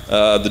art,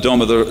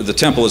 the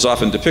temple is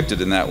often depicted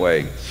in that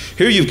way.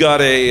 Here you've got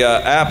a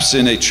apse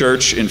in a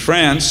church in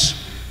France,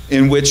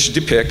 in which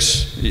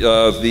depicts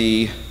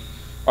the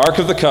Ark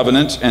of the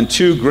Covenant and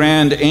two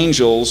grand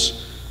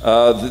angels,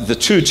 the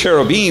two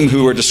cherubim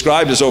who are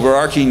described as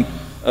overarching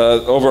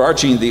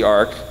the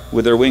ark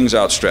with their wings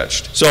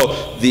outstretched.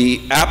 So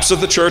the apse of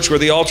the church where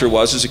the altar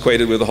was is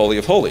equated with the Holy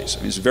of Holies.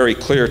 I mean, it's a very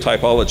clear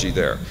typology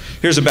there.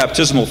 Here's a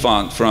baptismal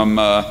font from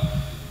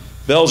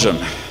Belgium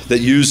that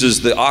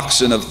uses the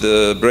oxen of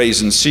the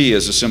brazen sea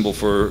as a symbol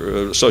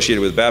for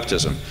associated with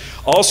baptism.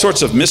 All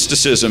sorts of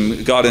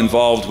mysticism got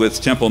involved with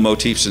temple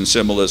motifs and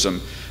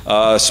symbolism,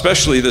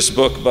 especially this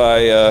book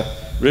by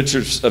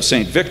Richard of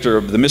St.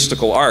 Victor, The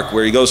Mystical Ark,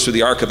 where he goes through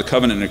the Ark of the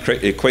Covenant and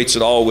equates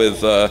it all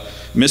with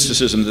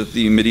mysticism that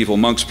the medieval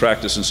monks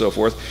practiced and so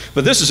forth.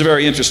 But this is a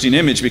very interesting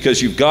image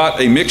because you've got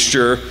a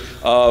mixture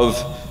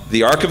of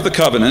the Ark of the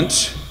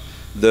Covenant,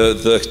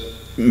 the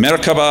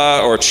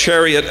Merkabah or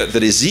chariot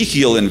that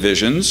Ezekiel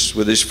envisions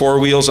with his four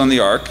wheels on the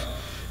ark,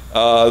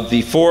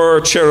 the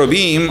four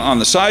cherubim on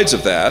the sides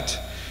of that,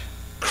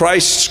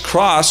 Christ's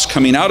cross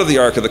coming out of the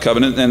Ark of the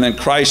Covenant, and then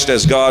Christ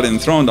as God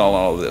enthroned on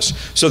all of this.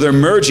 So they're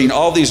merging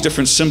all these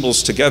different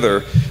symbols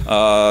together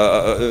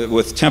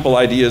with temple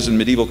ideas and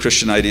medieval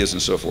Christian ideas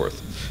and so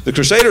forth. The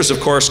Crusaders,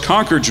 of course,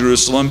 conquered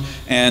Jerusalem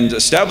and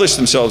established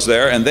themselves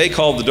there, and they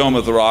called the Dome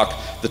of the Rock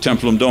the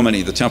Templum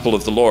Domini, the Temple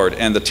of the Lord.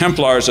 And the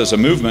Templars as a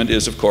movement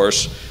is, of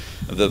course,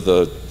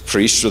 the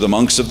priests or the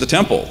monks of the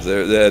temple.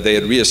 They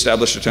had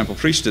reestablished a temple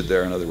priesthood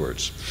there, in other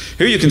words.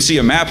 Here you can see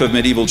a map of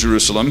medieval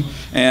Jerusalem,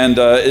 and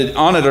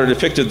on it are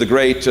depicted the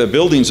great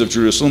buildings of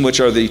Jerusalem, which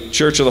are the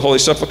Church of the Holy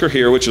Sepulchre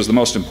here, which is the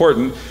most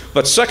important.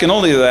 But second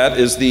only to that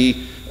is the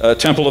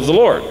Temple of the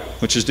Lord,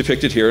 which is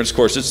depicted here. And of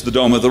course, it's the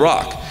Dome of the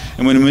Rock.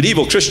 And when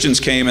medieval Christians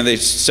came and they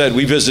said,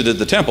 we visited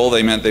the temple,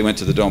 they meant they went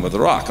to the Dome of the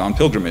Rock on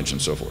pilgrimage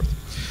and so forth.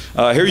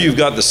 Here you've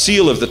got the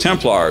seal of the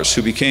Templars,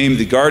 who became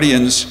the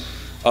guardians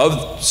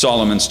of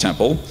Solomon's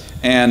temple,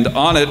 And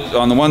on it,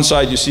 on the one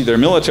side, you see their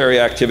military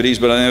activities,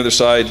 but on the other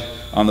side,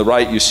 on the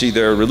right, you see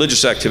their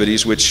religious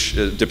activities, which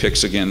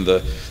depicts, again,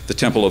 the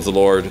temple of the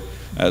Lord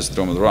as the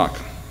Dome of the Rock.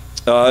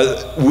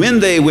 When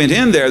they went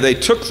in there, they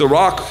took the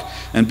rock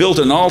and built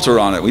an altar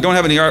on it. We don't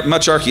have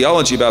much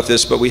archaeology about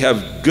this, but we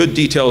have good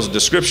details and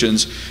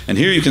descriptions. And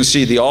here you can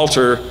see the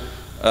altar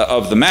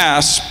of the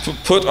Mass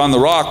put on the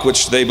rock,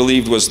 which they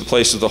believed was the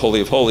place of the Holy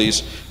of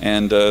Holies.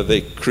 And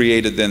they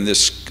created then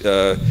this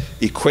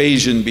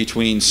equation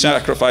between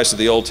sacrifice of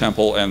the Old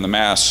Temple and the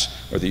Mass,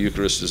 or the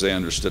Eucharist as they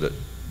understood it.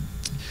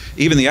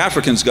 Even the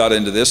Africans got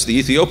into this. The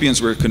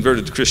Ethiopians were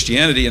converted to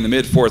Christianity in the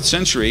mid-4th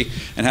century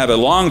and have a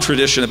long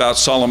tradition about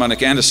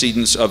Solomonic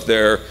antecedents of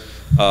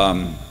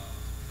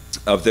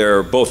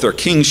both their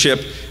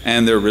kingship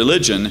and their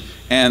religion.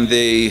 And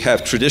they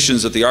have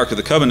traditions that the Ark of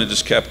the Covenant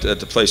is kept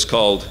at a place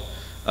called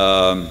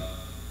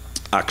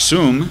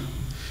Aksum.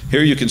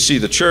 Here you can see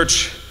the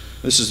church.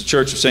 This is the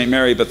Church of St.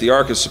 Mary, but the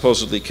Ark is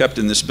supposedly kept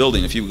in this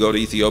building. If you go to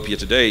Ethiopia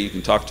today, you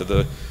can talk to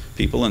the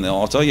people and they'll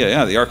all tell you,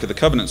 yeah, the Ark of the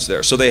Covenant's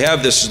there. So they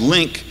have this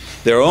link,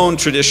 their own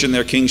tradition,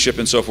 their kingship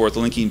and so forth,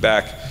 linking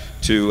back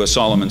to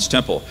Solomon's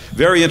temple.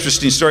 Very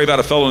interesting story about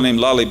a fellow named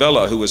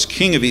Lalibela, who was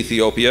king of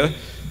Ethiopia.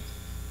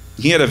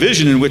 He had a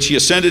vision in which he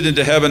ascended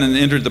into heaven and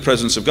entered the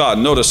presence of God.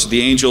 Notice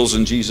the angels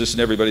and Jesus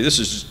and everybody. This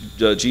is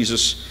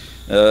Jesus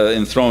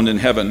enthroned in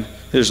heaven.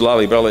 Here's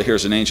Lalibela,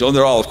 here's an angel. And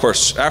they're all, of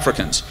course,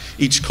 Africans.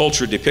 Each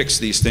culture depicts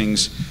these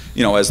things,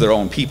 as their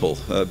own people.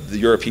 The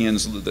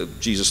Europeans,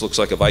 Jesus looks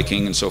like a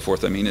Viking and so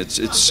forth. I mean,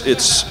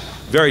 it's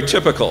very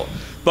typical.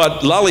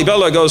 But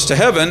Lalibela goes to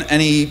heaven and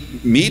he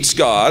meets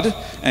God,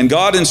 and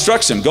God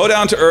instructs him, go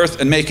down to earth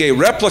and make a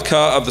replica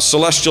of the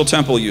celestial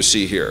temple you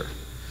see here.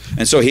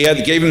 And so he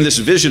gave him this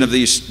vision of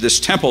this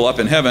temple up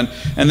in heaven,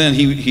 and then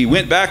he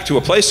went back to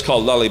a place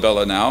called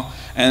Lalibela now,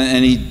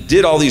 and he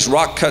did all these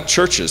rock-cut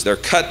churches. They're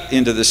cut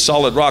into this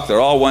solid rock.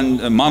 They're all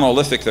one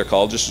monolithic, they're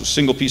called, just a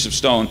single piece of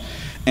stone.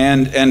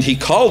 And he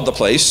called the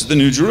place the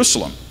New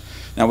Jerusalem.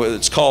 Now,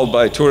 it's called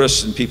by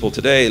tourists and people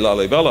today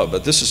Lalibela,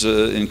 but this is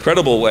an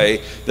incredible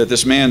way that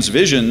this man's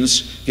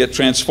visions get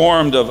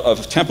transformed,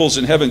 of temples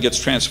in heaven gets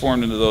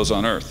transformed into those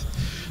on earth.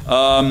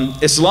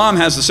 Islam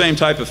has the same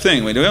type of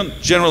thing. We don't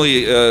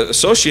generally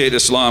associate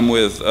Islam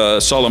with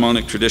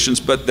Solomonic traditions,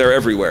 but they're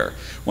everywhere.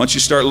 Once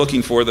you start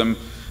looking for them,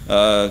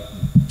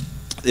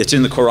 it's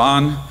in the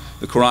Quran.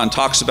 The Quran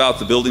talks about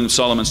the building of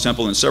Solomon's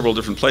temple in several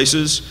different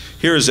places.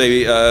 Here is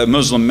a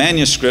Muslim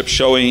manuscript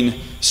showing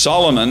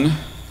Solomon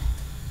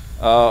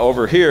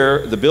over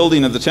here, the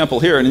building of the temple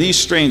here, and these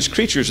strange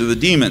creatures are the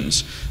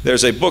demons.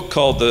 There's a book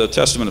called the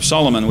Testament of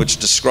Solomon, which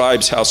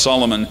describes how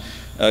Solomon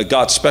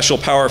got special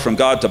power from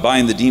God to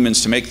bind the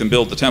demons to make them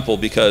build the temple,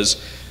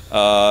 because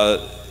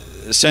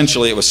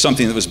essentially it was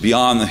something that was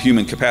beyond the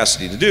human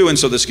capacity to do. And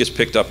so this gets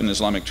picked up in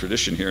Islamic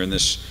tradition here in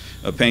this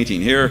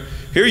painting here.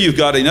 Here you've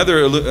got another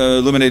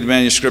illuminated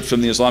manuscript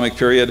from the Islamic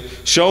period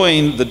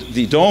showing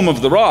the Dome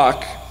of the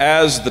Rock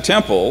as the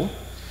temple.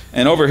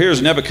 And over here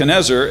is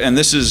Nebuchadnezzar, and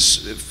this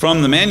is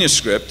from the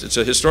manuscript. It's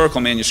a historical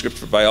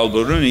manuscript by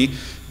al-Biruni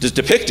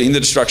depicting the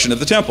destruction of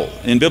the temple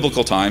in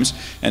biblical times,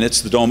 and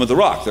it's the Dome of the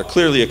Rock. They're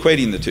clearly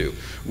equating the two.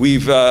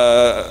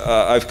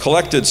 I've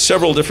collected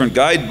several different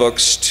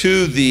guidebooks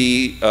to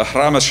the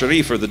Haram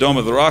al-Sharif, or the Dome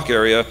of the Rock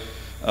area,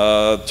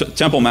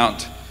 Temple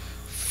Mount,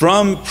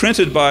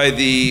 printed by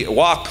the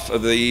Waqf,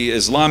 the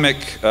Islamic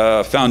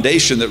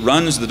foundation that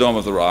runs the Dome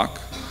of the Rock,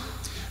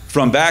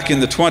 from back in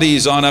the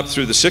 20s on up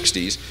through the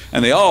 60s,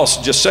 and they all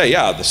just say,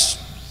 yeah, this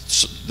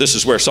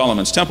is where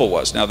Solomon's temple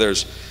was. Now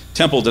there's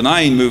temple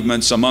denying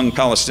movements among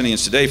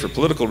Palestinians today for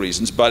political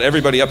reasons, but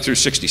everybody up through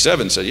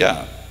 67 said,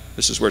 yeah,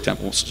 this is where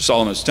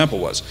Solomon's temple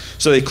was.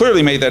 So they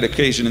clearly made that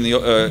equation in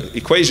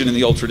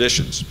the old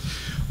traditions.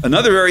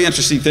 Another very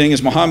interesting thing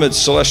is Muhammad's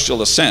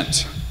celestial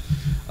ascent,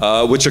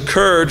 which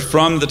occurred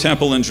from the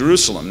temple in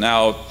Jerusalem.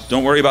 Now,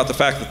 don't worry about the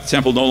fact that the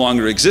temple no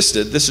longer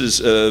existed. This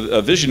is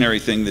a visionary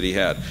thing that he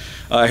had.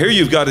 Here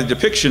you've got a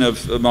depiction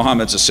of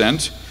Muhammad's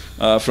ascent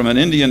from an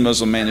Indian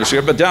Muslim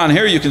manuscript. But down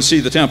here you can see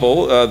the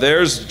temple.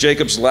 There's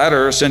Jacob's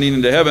ladder ascending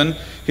into heaven.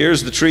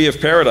 Here's the tree of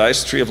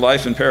paradise, tree of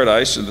life in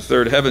paradise, in the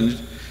third heaven.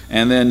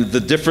 And then the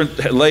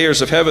different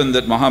layers of heaven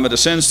that Muhammad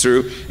ascends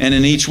through. And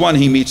in each one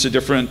he meets a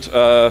different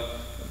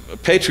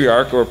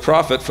patriarch or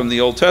prophet from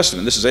the Old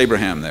Testament. This is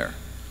Abraham there.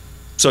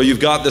 So you've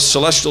got this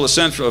celestial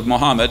ascent of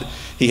Muhammad.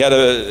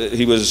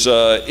 He was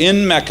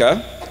in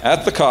Mecca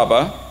at the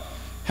Kaaba,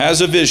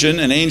 has a vision.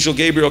 An angel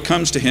Gabriel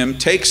comes to him,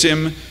 takes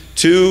him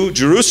to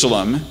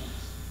Jerusalem.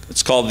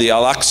 It's called the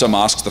Al-Aqsa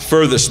Mosque, the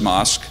furthest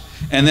mosque.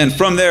 And then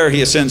from there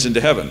he ascends into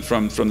heaven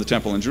from the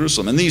temple in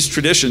Jerusalem. And these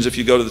traditions, if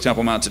you go to the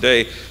Temple Mount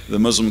today, the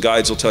Muslim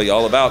guides will tell you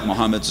all about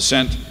Muhammad's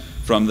ascent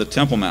from the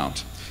Temple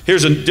Mount.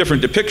 Here's a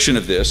different depiction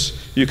of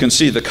this. You can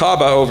see the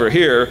Kaaba over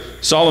here,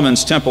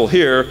 Solomon's temple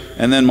here,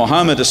 and then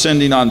Muhammad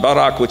ascending on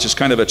Barak, which is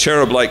kind of a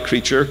cherub-like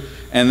creature.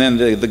 And then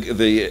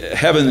the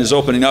heaven is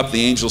opening up,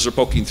 the angels are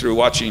poking through,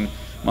 watching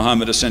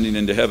Muhammad ascending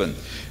into heaven.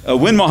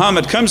 When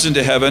Muhammad comes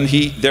into heaven,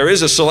 there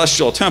is a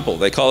celestial temple.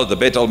 They call it the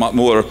Beit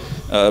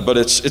al-Ma'mur, but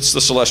it's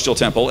the celestial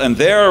temple. And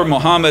there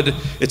Muhammad,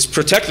 it's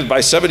protected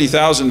by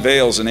 70,000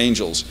 veils and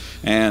angels.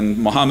 And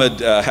Muhammad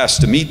has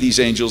to meet these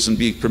angels and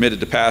be permitted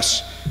to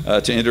pass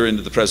to enter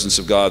into the presence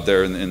of God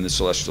there in the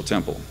celestial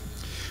temple.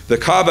 The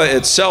Kaaba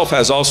itself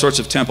has all sorts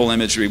of temple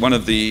imagery. One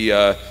of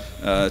the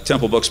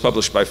temple books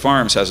published by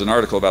Farms has an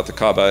article about the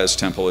Kaaba as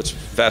temple. It's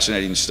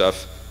fascinating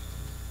stuff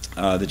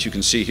that you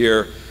can see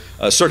here.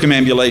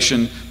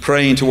 Circumambulation,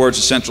 praying towards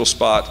a central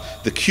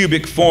spot. The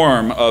cubic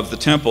form of the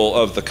temple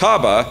of the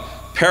Kaaba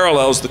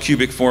parallels the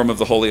cubic form of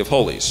the Holy of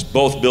Holies.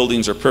 Both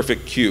buildings are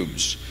perfect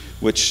cubes,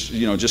 which,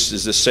 just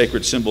is this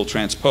sacred symbol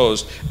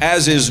transposed,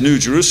 as is New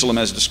Jerusalem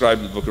as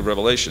described in the book of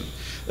Revelation.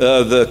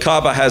 The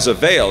Kaaba has a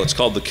veil. It's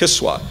called the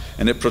Kiswa,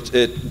 and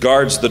it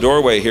guards the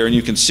doorway here, and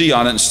you can see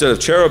on it, instead of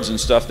cherubs and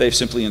stuff, they've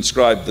simply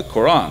inscribed the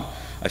Quran.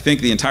 I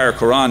think the entire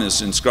Quran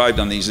is inscribed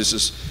on these. This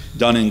is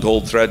done in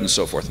gold thread and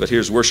so forth. But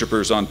here's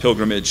worshipers on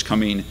pilgrimage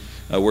coming,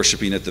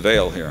 worshiping at the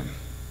veil here.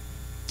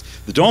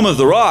 The Dome of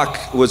the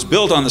Rock was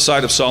built on the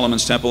site of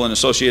Solomon's temple and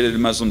associated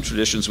in Muslim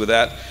traditions with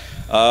that.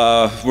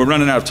 We're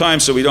running out of time,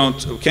 so we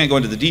can't go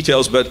into the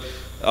details, but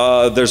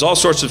there's all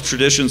sorts of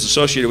traditions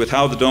associated with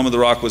how the Dome of the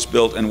Rock was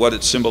built and what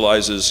it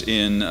symbolizes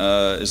in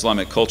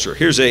Islamic culture.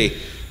 Here's a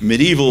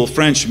medieval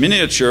French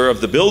miniature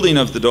of the building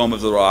of the Dome of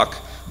the Rock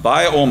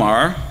by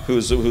Omar,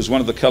 who's one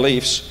of the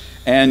caliphs,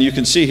 and you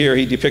can see here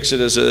he depicts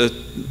it as a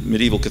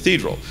medieval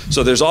cathedral.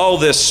 So there's all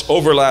this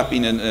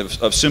overlapping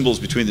of symbols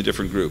between the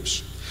different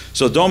groups.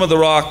 So Dome of the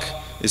Rock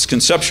is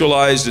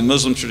conceptualized in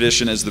Muslim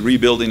tradition as the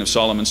rebuilding of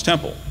Solomon's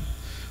temple.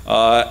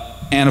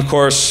 And of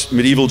course,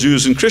 medieval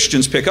Jews and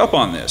Christians pick up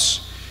on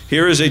this.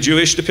 Here is a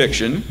Jewish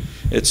depiction.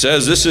 It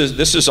says this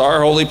is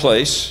our holy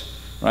place,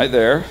 right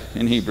there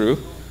in Hebrew.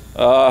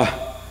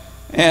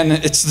 And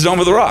it's the Dome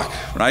of the Rock,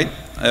 right?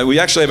 We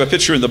actually have a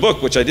picture in the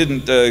book, which I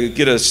didn't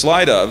get a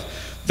slide of,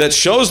 that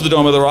shows the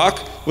Dome of the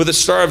Rock with a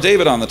Star of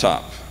David on the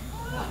top.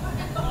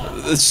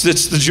 It's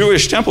the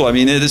Jewish temple. I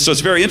mean, so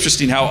it's very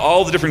interesting how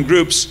all the different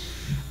groups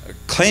are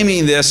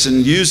claiming this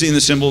and using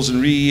the symbols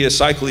and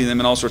recycling them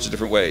in all sorts of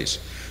different ways.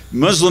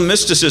 Muslim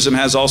mysticism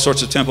has all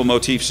sorts of temple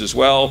motifs as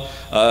well.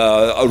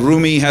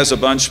 Rumi has a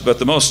bunch, but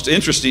the most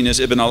interesting is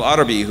Ibn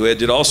al-Arabi, who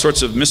did all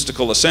sorts of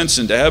mystical ascents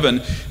into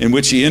heaven, in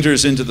which he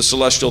enters into the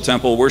celestial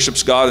temple,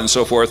 worships God and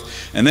so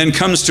forth, and then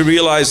comes to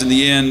realize in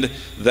the end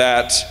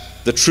that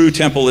the true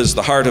temple is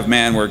the heart of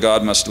man where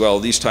God must dwell,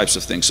 these types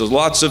of things. So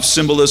lots of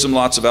symbolism,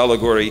 lots of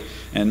allegory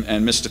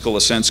and mystical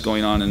ascents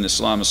going on in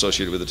Islam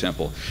associated with the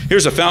temple.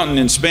 Here's a fountain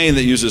in Spain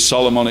that uses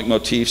Solomonic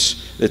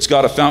motifs. It's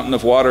got a fountain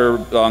of water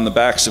on the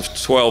backs of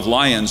 12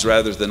 lions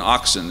rather than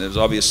oxen. There's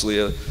obviously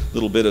a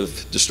little bit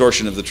of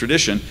distortion of the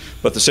tradition,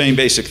 but the same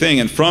basic thing.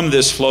 And from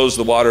this flows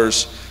the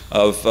waters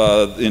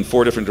in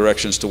 4 different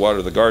directions to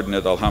water the garden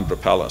at Alhambra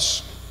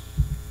Palace.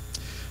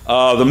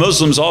 The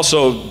Muslims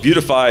also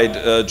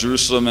beautified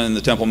Jerusalem and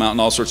the Temple Mount in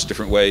all sorts of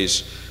different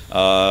ways,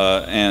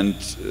 and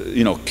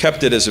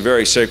kept it as a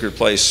very sacred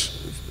place,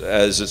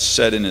 as it's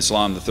said in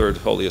Islam, the 3rd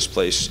holiest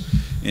place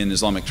in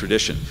Islamic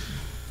tradition.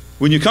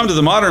 When you come to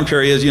the modern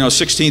period,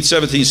 16th,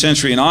 17th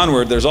century and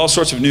onward, there's all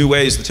sorts of new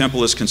ways the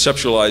temple is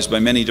conceptualized by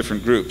many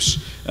different groups,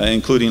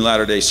 including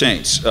Latter-day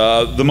Saints.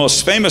 The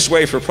most famous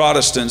way for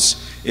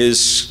Protestants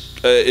is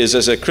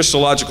as a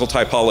Christological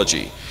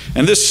typology.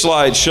 And this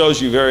slide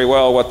shows you very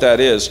well what that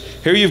is.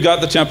 Here you've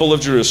got the Temple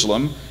of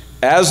Jerusalem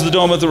as the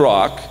Dome of the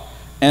Rock,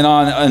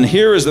 and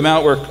here is the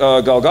Mount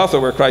Golgotha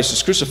where Christ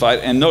is crucified,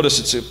 and notice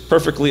it's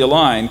perfectly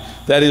aligned.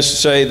 That is to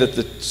say that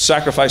the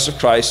sacrifice of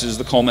Christ is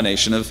the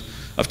culmination of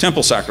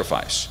temple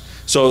sacrifice.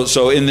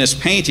 So in this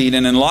painting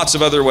and in lots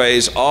of other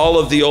ways, all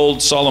of the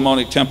old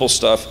Solomonic temple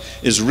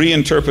stuff is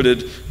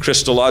reinterpreted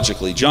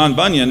Christologically. John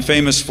Bunyan,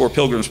 famous for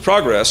Pilgrim's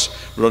Progress,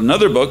 wrote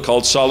another book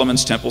called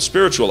Solomon's Temple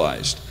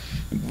Spiritualized,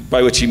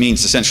 by which he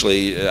means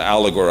essentially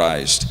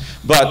allegorized.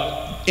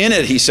 But in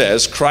it, he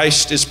says,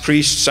 Christ is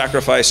priest,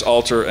 sacrifice,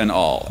 altar, and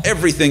all.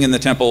 Everything in the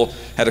temple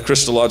had a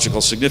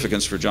Christological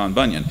significance for John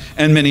Bunyan,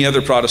 and many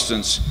other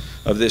Protestants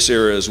of this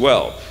era as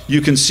well.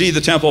 You can see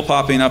the temple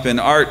popping up in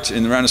art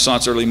in the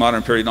Renaissance, early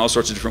modern period in all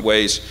sorts of different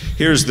ways.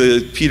 Here's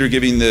Peter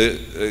given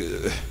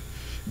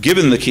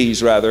the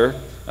keys, rather.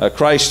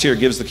 Christ here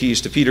gives the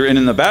keys to Peter, and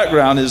in the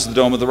background is the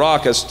Dome of the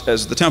Rock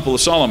as the Temple of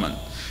Solomon.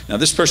 Now,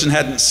 this person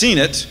hadn't seen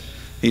it.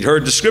 He'd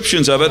heard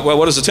descriptions of it. Well,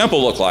 what does a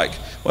temple look like?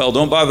 Well,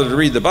 don't bother to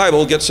read the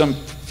Bible. Get some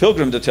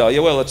pilgrim to tell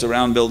you, well, it's a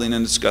round building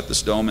and it's got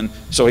this dome. And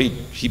so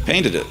he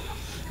painted it.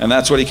 And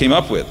that's what he came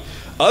up with.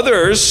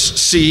 Others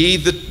see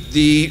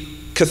the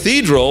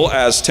cathedral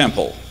as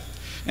temple.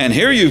 And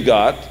here you've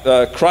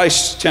got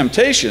Christ's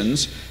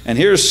temptations. And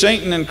here's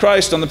Satan and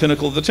Christ on the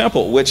pinnacle of the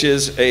temple, which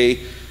is a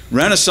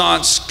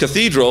Renaissance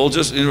cathedral,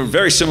 just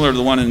very similar to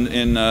the one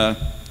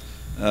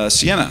in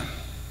Siena.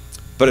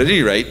 But at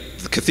any rate,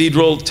 the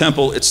cathedral,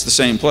 temple, it's the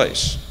same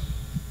place.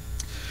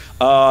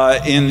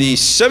 In the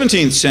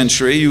 17th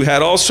century, you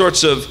had all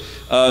sorts of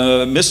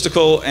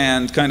mystical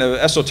and kind of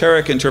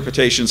esoteric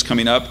interpretations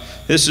coming up.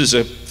 This is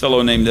a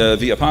fellow named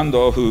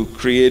Villapando who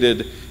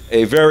created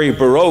a very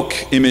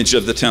Baroque image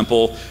of the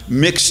temple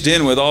mixed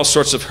in with all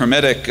sorts of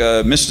Hermetic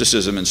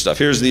mysticism and stuff.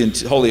 Here's the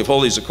Holy of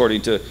Holies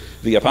according to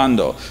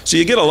Villapando. So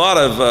you get a lot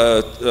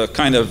of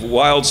kind of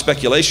wild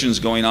speculations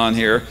going on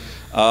here,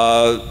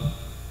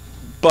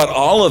 but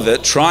all of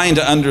it trying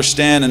to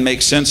understand and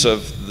make sense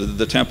of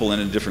the temple in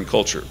a different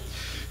culture.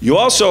 You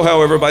also,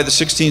 however, by the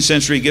 16th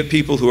century, get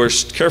people who are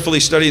carefully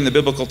studying the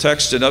biblical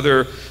text and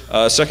other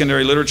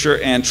secondary literature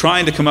and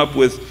trying to come up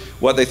with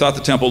what they thought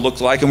the temple looked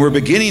like. And we're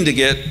beginning to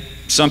get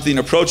something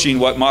approaching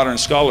what modern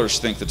scholars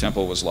think the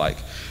temple was like.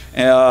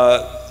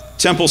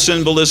 Temple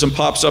symbolism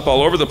pops up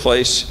all over the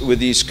place with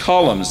these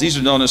columns. These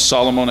are known as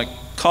Solomonic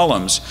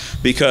columns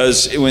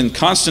because when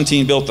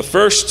Constantine built the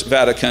first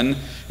Vatican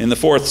in the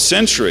 4th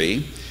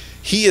century,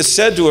 he is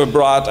said to have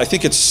brought, I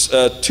think it's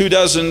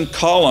 24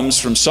 columns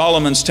from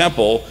Solomon's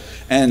temple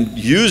and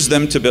used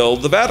them to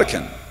build the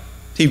Vatican.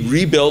 He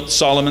rebuilt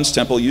Solomon's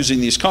temple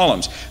using these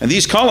columns. And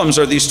these columns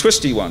are these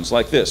twisty ones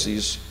like this,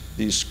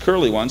 these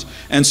curly ones.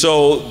 And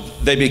so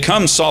they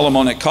become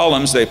Solomonic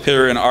columns. They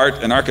appear in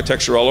art and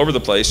architecture all over the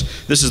place.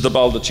 This is the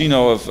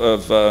Baldacchino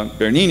of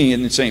Bernini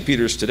in St.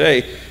 Peter's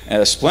today,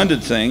 a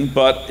splendid thing,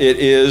 but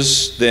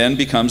it then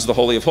becomes the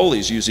Holy of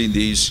Holies using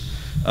these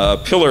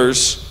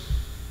pillars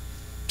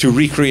to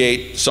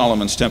recreate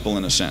Solomon's temple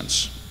in a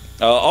sense.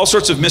 All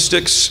sorts of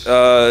mystics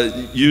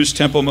use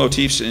temple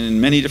motifs in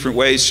many different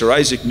ways. Sir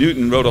Isaac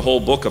Newton wrote a whole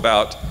book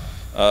about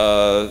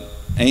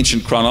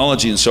ancient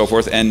chronology and so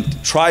forth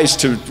and tries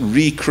to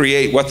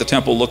recreate what the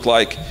temple looked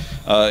like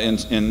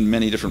in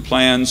many different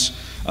plans.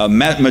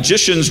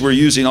 Magicians were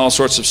using all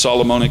sorts of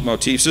Solomonic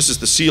motifs. This is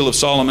the seal of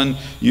Solomon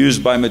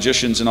used by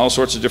magicians in all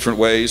sorts of different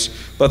ways.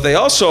 But they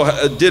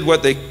also did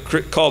what they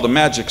called a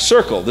magic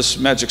circle. This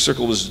magic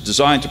circle was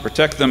designed to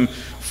protect them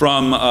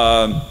from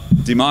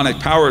demonic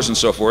powers and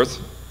so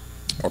forth,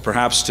 or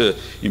perhaps to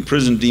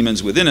imprison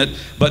demons within it.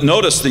 But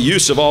notice the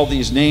use of all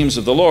these names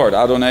of the Lord,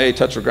 Adonai,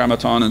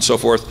 Tetragrammaton, and so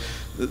forth.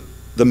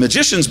 The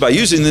magicians, by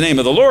using the name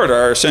of the Lord,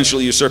 are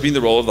essentially usurping the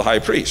role of the high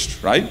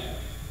priest, right?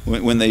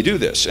 When they do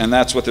this, and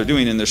that's what they're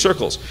doing in their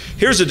circles.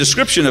 Here's a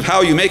description of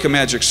how you make a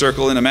magic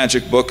circle in a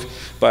magic book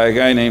by a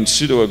guy named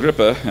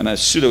Pseudo-Agrippa, and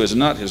Pseudo is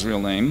not his real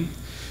name,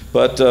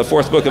 but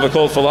fourth book of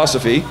occult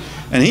philosophy.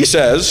 And he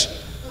says,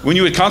 when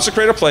you would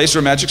consecrate a place or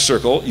a magic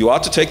circle, you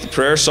ought to take the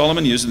prayer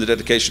Solomon used in the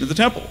dedication of the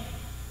temple.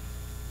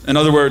 In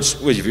other words,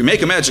 if you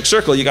make a magic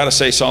circle, you got to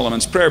say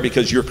Solomon's prayer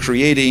because you're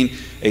creating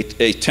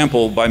a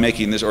temple by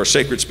making this, or a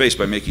sacred space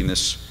by making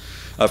this.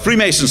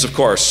 Freemasons, of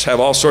course, have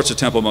all sorts of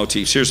temple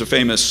motifs. Here's a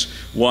famous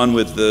one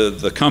with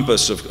the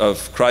compass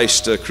of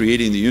Christ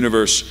creating the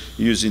universe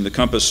using the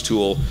compass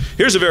tool.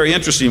 Here's a very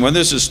interesting one.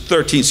 This is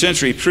 13th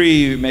century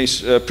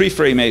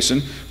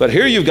pre-Freemason, but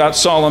here you've got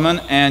Solomon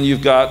and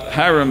you've got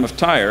Hiram of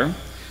Tyre,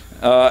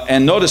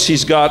 and notice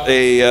he's got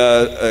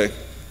a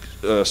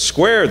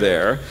square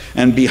there,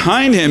 and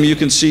behind him you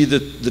can see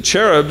the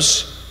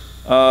cherubs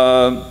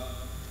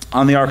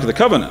on the Ark of the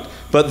Covenant.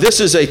 But this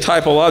is a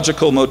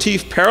typological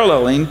motif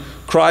paralleling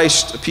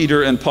Christ,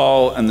 Peter, and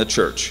Paul, and the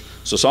church.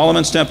 So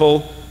Solomon's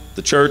temple,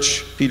 the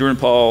church, Peter and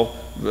Paul,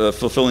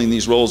 fulfilling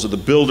these roles of the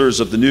builders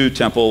of the new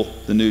temple,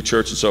 the new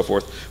church, and so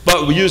forth,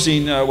 but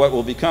using what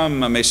will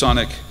become a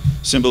Masonic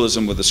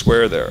symbolism with the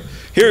square there.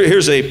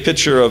 Here's a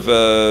picture of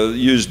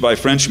used by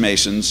French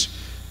Masons,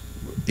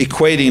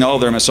 equating all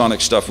their Masonic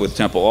stuff with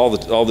temple,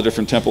 all the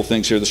different temple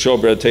things here, the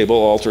showbread table,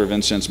 altar of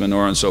incense,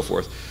 menorah, and so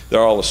forth.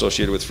 They're all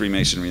associated with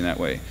Freemasonry in that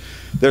way.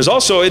 There's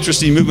also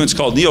interesting movements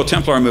called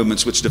Neo-Templar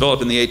movements, which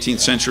developed in the 18th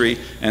century,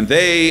 and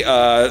they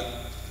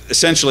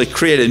essentially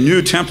create a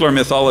new Templar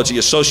mythology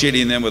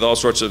associating them with all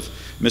sorts of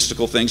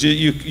mystical things.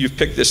 You've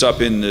picked this up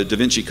in the Da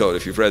Vinci Code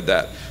if you've read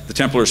that. The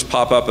Templars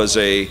pop up as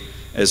a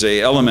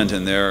element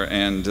in there,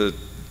 and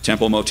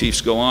temple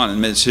motifs go on.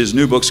 And his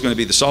new book's going to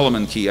be the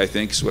Solomon Key, I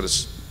think, is what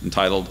it's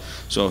entitled.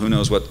 So who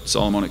knows what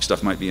Solomonic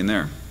stuff might be in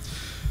there.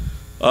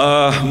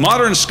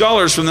 Modern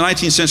scholars from the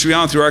 19th century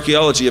on through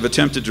archaeology have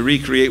attempted to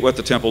recreate what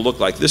the temple looked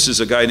like. This is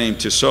a guy named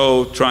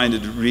Tissot trying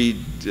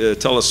to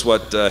tell us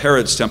what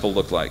Herod's temple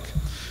looked like.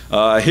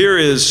 Here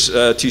is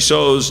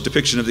Tissot's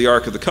depiction of the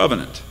Ark of the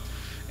Covenant.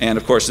 And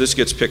of course this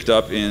gets picked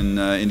up in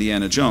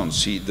Indiana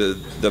Jones.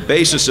 The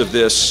basis of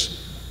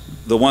this,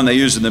 the one they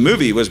used in the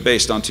movie, was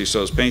based on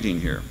Tissot's painting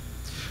here.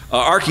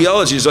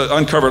 Archaeology has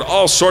uncovered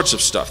all sorts of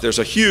stuff. There's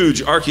a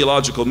huge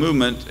archaeological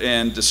movement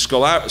and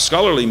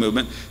scholarly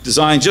movement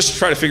designed just to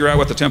try to figure out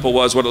what the temple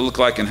was, what it looked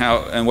like, and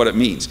how and what it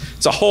means.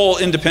 It's a whole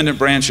independent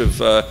branch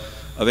of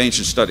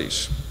ancient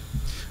studies.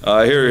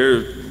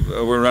 Here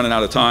we're running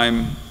out of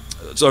time.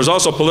 So there's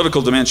also a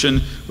political dimension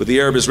with the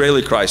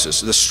Arab-Israeli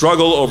crisis, the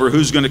struggle over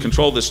who's going to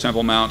control this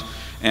Temple Mount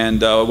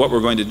and what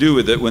we're going to do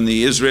with it. When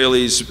the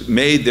Israelis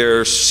made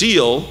their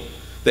seal,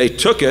 they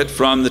took it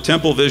from the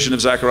temple vision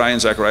of Zechariah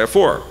and Zechariah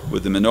 4,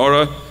 with the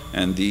menorah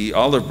and the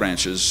olive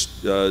branches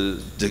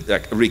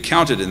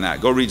recounted in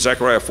that. Go read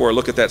Zechariah 4,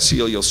 look at that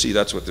seal, you'll see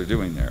that's what they're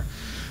doing there.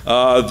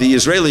 The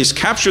Israelis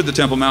captured the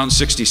Temple Mount in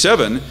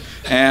 67,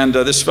 and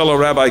this fellow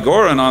Rabbi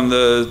Goren on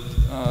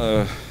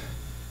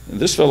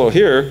this fellow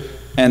here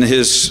and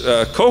his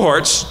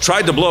cohorts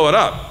tried to blow it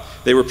up.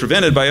 They were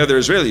prevented by other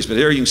Israelis, but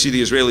here you can see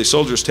the Israeli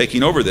soldiers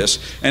taking over this,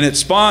 and it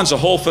spawns a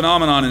whole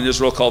phenomenon in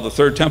Israel called the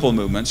Third Temple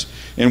movements,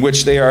 in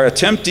which they are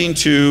attempting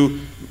to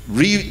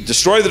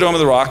destroy the Dome of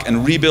the Rock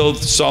and rebuild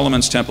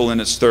Solomon's temple in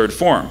its third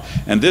form.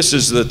 And this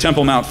is the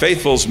Temple Mount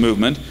Faithfuls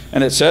movement,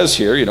 and it says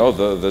here, you know,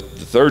 the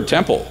third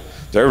temple.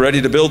 They're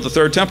ready to build the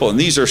third temple, and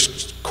these are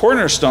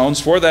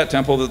cornerstones for that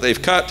temple that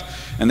they've cut,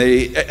 and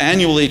they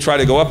annually try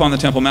to go up on the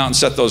Temple Mount and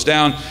set those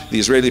down. The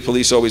Israeli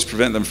police always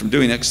prevent them from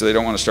doing it because they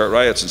don't want to start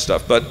riots and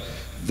stuff. But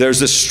there's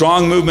this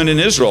strong movement in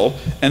Israel,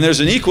 and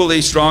there's an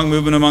equally strong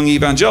movement among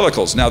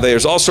evangelicals. Now,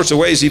 there's all sorts of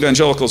ways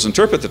evangelicals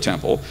interpret the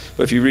temple,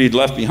 but if you read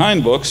Left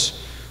Behind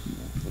books,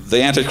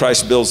 the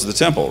Antichrist builds the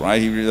temple, right?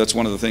 That's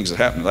one of the things that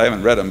happened. I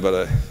haven't read them,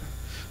 but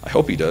I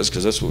hope he does,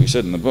 because that's what we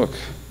said in the book.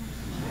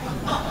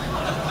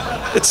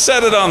 It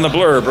said it on the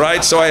blurb,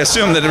 right? So I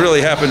assume that it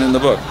really happened in the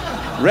book.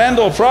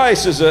 Randall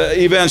Price is an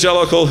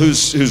evangelical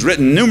who's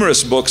written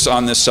numerous books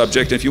on this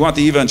subject. If you want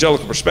the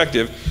evangelical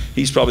perspective,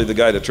 he's probably the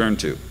guy to turn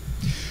to.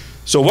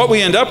 So what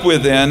we end up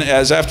with then,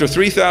 as after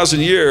 3,000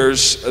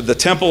 years, the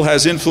temple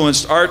has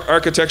influenced art,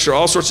 architecture,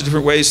 all sorts of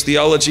different ways,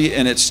 theology,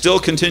 and it still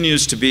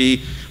continues to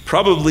be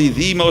probably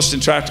the most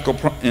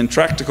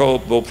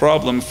intractable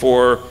problem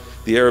for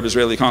the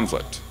Arab-Israeli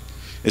conflict.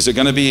 Is it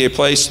going to be a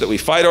place that we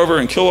fight over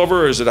and kill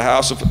over, or is it a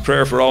house of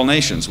prayer for all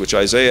nations, which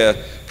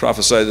Isaiah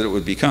prophesied that it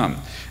would become?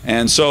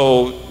 And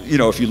so, you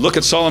know, if you look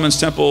at Solomon's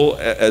temple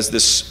as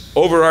this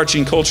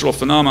overarching cultural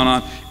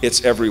phenomenon,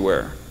 it's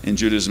everywhere in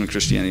Judaism and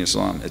Christianity and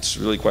Islam. It's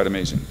really quite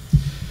amazing.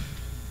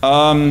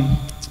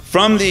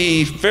 From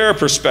the fair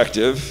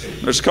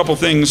perspective, there's a couple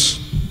things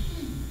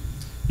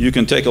you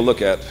can take a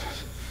look at.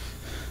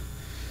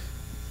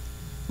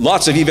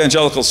 Lots of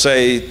evangelicals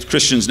say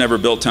Christians never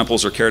built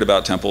temples or cared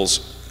about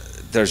temples.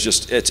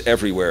 It's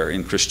everywhere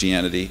in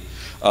Christianity.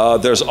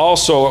 There's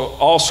also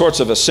all sorts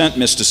of ascent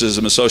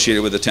mysticism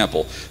associated with the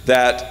temple.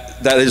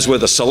 That is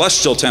with a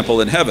celestial temple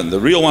in heaven. The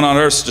real one on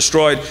earth is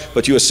destroyed,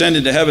 but you ascend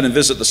into heaven and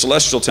visit the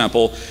celestial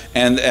temple,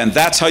 and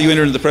that's how you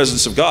enter into the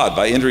presence of God,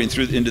 by entering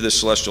into this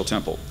celestial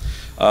temple.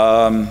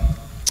 I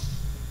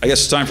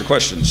guess it's time for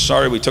questions.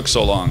 Sorry we took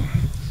so long.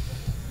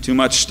 Too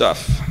much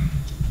stuff.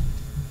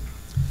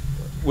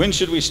 When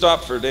should we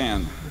stop for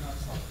Dan?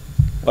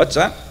 What's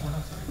that?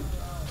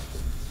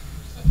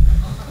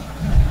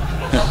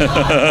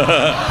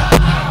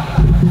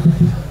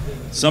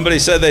 Somebody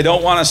said they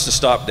don't want us to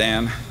stop,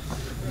 Dan.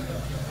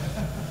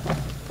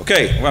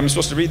 Okay, well, I'm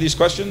supposed to read these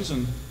questions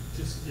and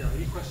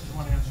any questions you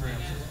want to answer.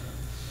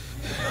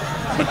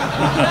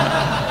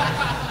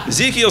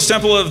 Ezekiel's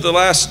temple of the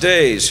last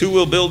days. Who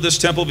will build this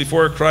temple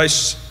before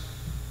Christ's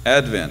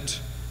advent?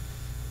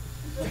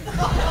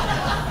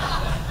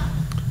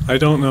 I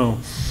don't know.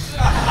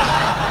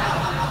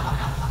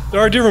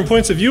 There are different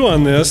points of view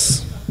on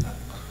this.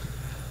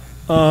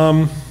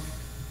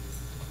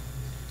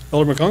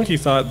 Elder McConkie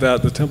thought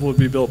that the temple would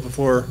be built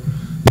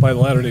by the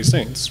Latter-day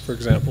Saints, for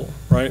example,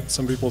 right?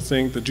 Some people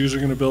think the Jews are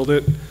going to build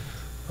it.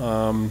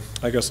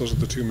 I guess those are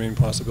the two main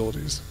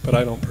possibilities, but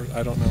I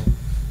don't know.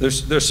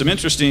 There's some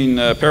interesting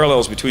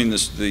parallels between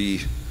the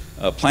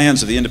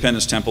plans of the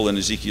Independence Temple and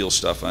Ezekiel's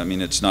stuff. I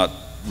mean, it's not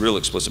real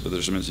explicit, but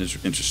there's some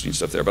interesting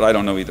stuff there, but I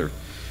don't know either.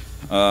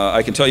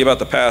 I can tell you about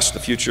the past, the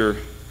future.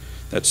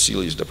 That's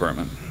Seely's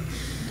department.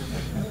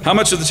 How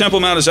much of the Temple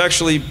Mount has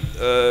actually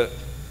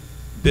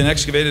been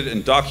excavated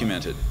and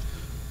documented?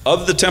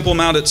 Of the Temple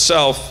Mount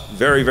itself,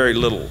 very, very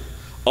little.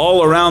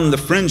 All around the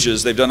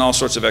fringes, they've done all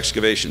sorts of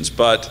excavations,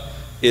 but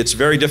it's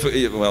very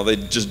difficult. Well, they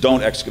just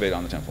don't excavate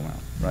on the Temple Mount,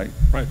 right?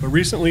 Right, but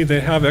recently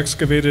they have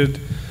excavated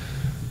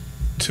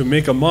to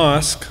make a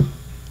mosque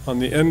on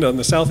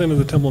the south end of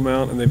the Temple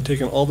Mount, and they've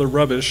taken all the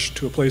rubbish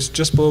to a place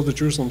just below the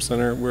Jerusalem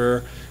Center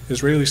where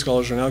Israeli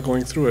scholars are now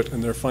going through it,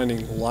 and they're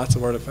finding lots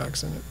of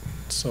artifacts in it.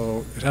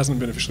 So it hasn't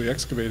been officially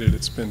excavated,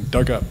 it's been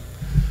dug up.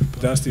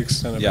 But that's the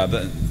extent of it.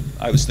 Yeah,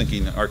 I was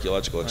thinking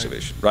archaeological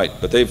excavation. Right,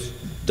 but they've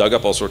dug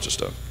up all sorts of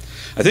stuff.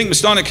 I think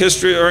Masonic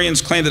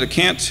historians claim that it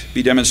can't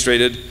be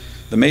demonstrated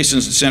the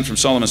Masons descend from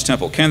Solomon's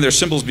temple. Can their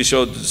symbols be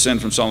shown to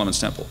descend from Solomon's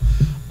temple?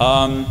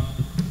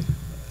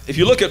 If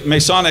you look at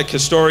Masonic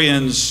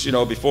historians,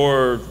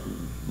 before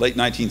late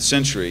 19th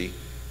century,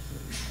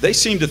 they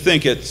seem to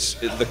think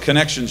the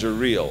connections are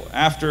real.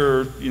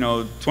 After,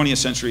 20th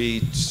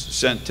century,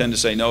 tend to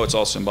say, no, it's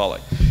all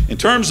symbolic. In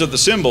terms of the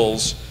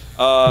symbols,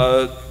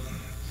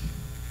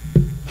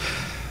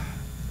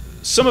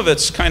 some of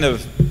it's kind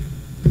of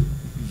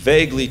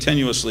vaguely,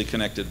 tenuously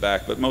connected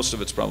back, but most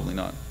of it's probably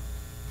not.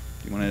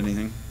 Do you want to add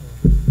anything?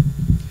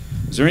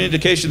 Is there any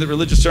indication that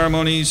religious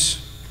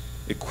ceremonies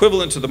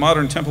equivalent to the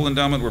modern temple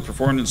endowment were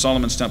performed in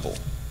Solomon's temple?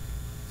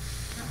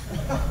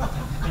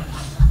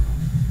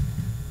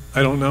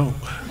 I don't know.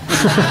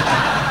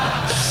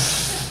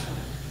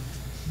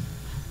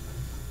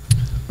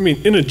 I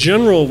mean, in a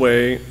general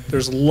way,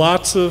 there's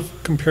lots of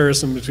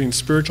comparison between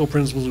spiritual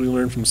principles we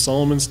learned from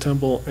Solomon's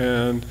temple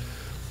and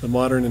the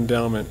modern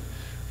endowment.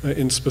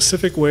 In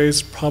specific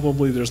ways,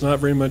 probably there's not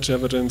very much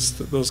evidence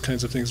that those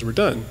kinds of things were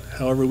done.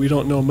 However, we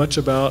don't know much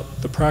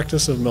about the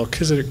practice of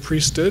Melchizedek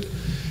priesthood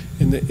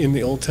in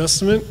the Old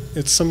Testament.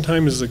 It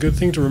sometimes is a good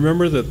thing to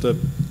remember that the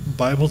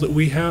Bible that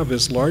we have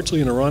is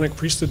largely an Aaronic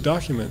priesthood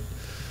document.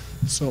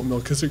 So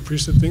Melchizedek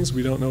priesthood things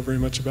we don't know very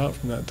much about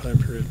from that time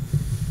period.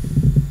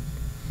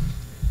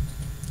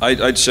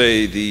 I'd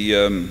say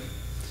the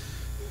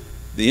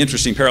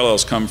interesting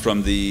parallels come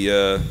from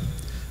the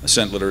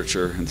ascent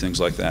literature and things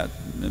like that,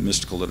 the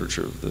mystical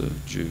literature of the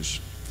Jews.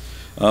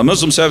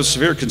 Muslims have a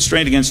severe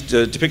constraint against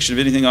depiction of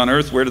anything on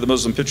earth. Where do the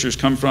Muslim pictures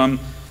come from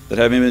that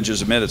have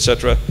images of men,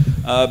 etc.?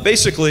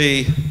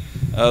 Basically,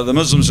 the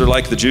Muslims are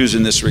like the Jews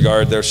in this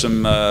regard. There's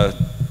some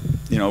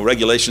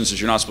regulations that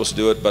you're not supposed to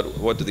do it, but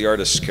what do the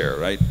artists care,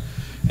 right?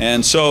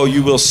 And so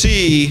you will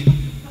see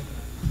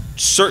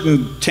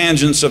certain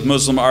tangents of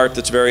Muslim art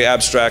that's very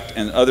abstract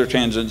and other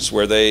tangents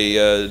where they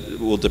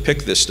will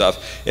depict this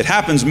stuff. It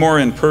happens more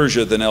in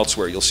Persia than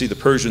elsewhere. You'll see the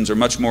Persians are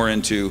much more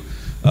into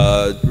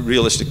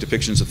realistic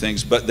depictions of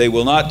things, but they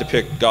will not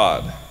depict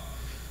God.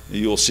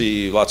 You'll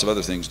see lots of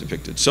other things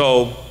depicted.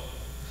 So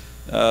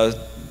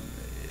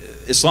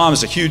Islam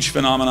is a huge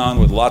phenomenon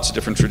with lots of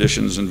different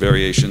traditions and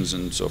variations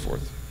and so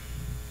forth.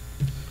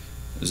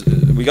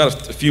 We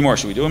got a few more.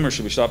 Should we do them or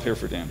should we stop here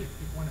for Dan?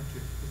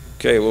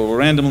 Okay, well, we'll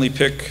randomly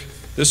pick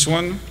this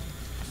one,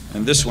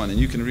 and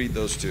you can read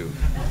those two.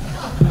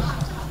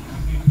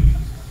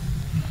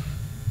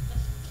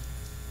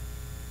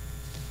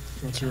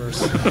 What's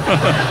yours?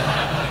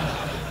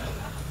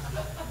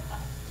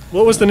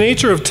 What was the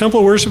nature of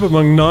temple worship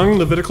among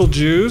non-Levitical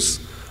Jews,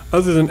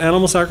 other than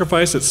animal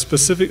sacrifice at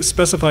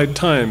specified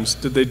times?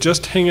 Did they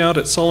just hang out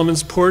at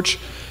Solomon's porch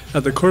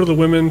at the court of the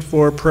women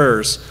for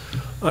prayers?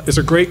 It's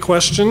a great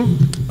question.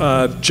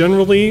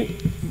 Generally,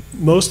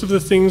 most of the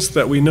things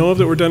that we know of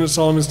that were done at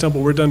Solomon's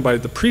temple were done by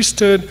the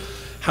priesthood.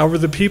 However,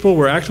 the people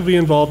were actively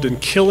involved in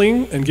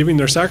killing and giving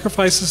their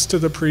sacrifices to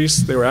the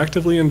priests. They were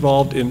actively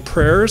involved in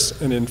prayers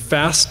and in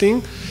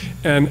fasting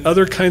and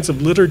other kinds of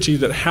liturgy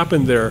that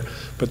happened there.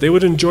 But they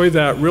would enjoy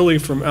that really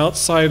from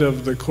outside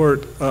of the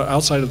court,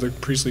 outside of the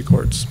priestly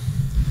courts.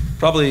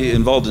 Probably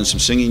involved in some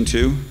singing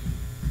too.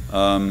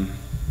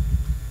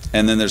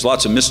 And then there's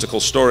lots of mystical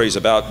stories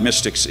about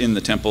mystics in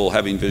the temple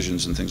having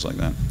visions and things like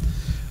that.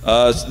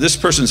 This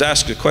person's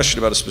asked a question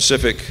about a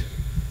specific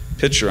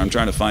picture. I'm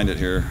trying to find it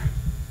here.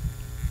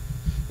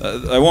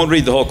 I won't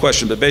read the whole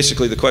question, but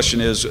basically the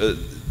question is,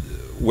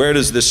 where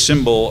does this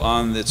symbol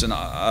on, it's an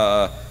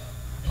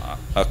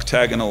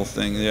octagonal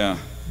thing, yeah.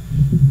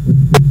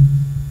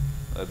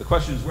 The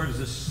question is, where does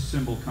this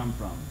symbol come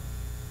from?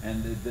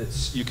 And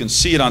you can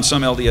see it on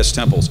some LDS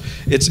temples.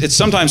 It's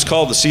sometimes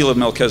called the seal of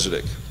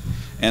Melchizedek.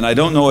 And I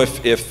don't know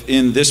if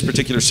in this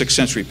particular 6th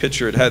century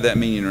picture it had that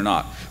meaning or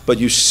not. But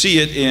you see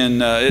it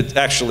in, it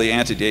actually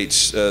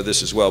antedates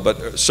this as well.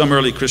 But some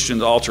early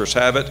Christian altars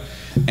have it.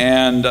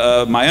 And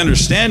my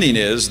understanding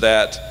is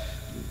that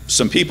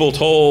some people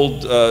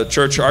told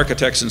church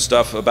architects and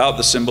stuff about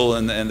the symbol,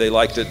 and they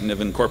liked it and have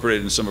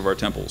incorporated it in some of our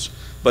temples.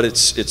 But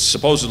it's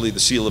supposedly the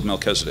seal of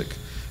Melchizedek.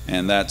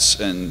 And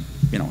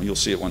you'll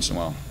see it once in a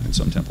while in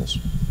some temples.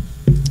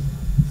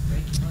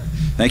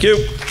 Thank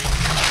you.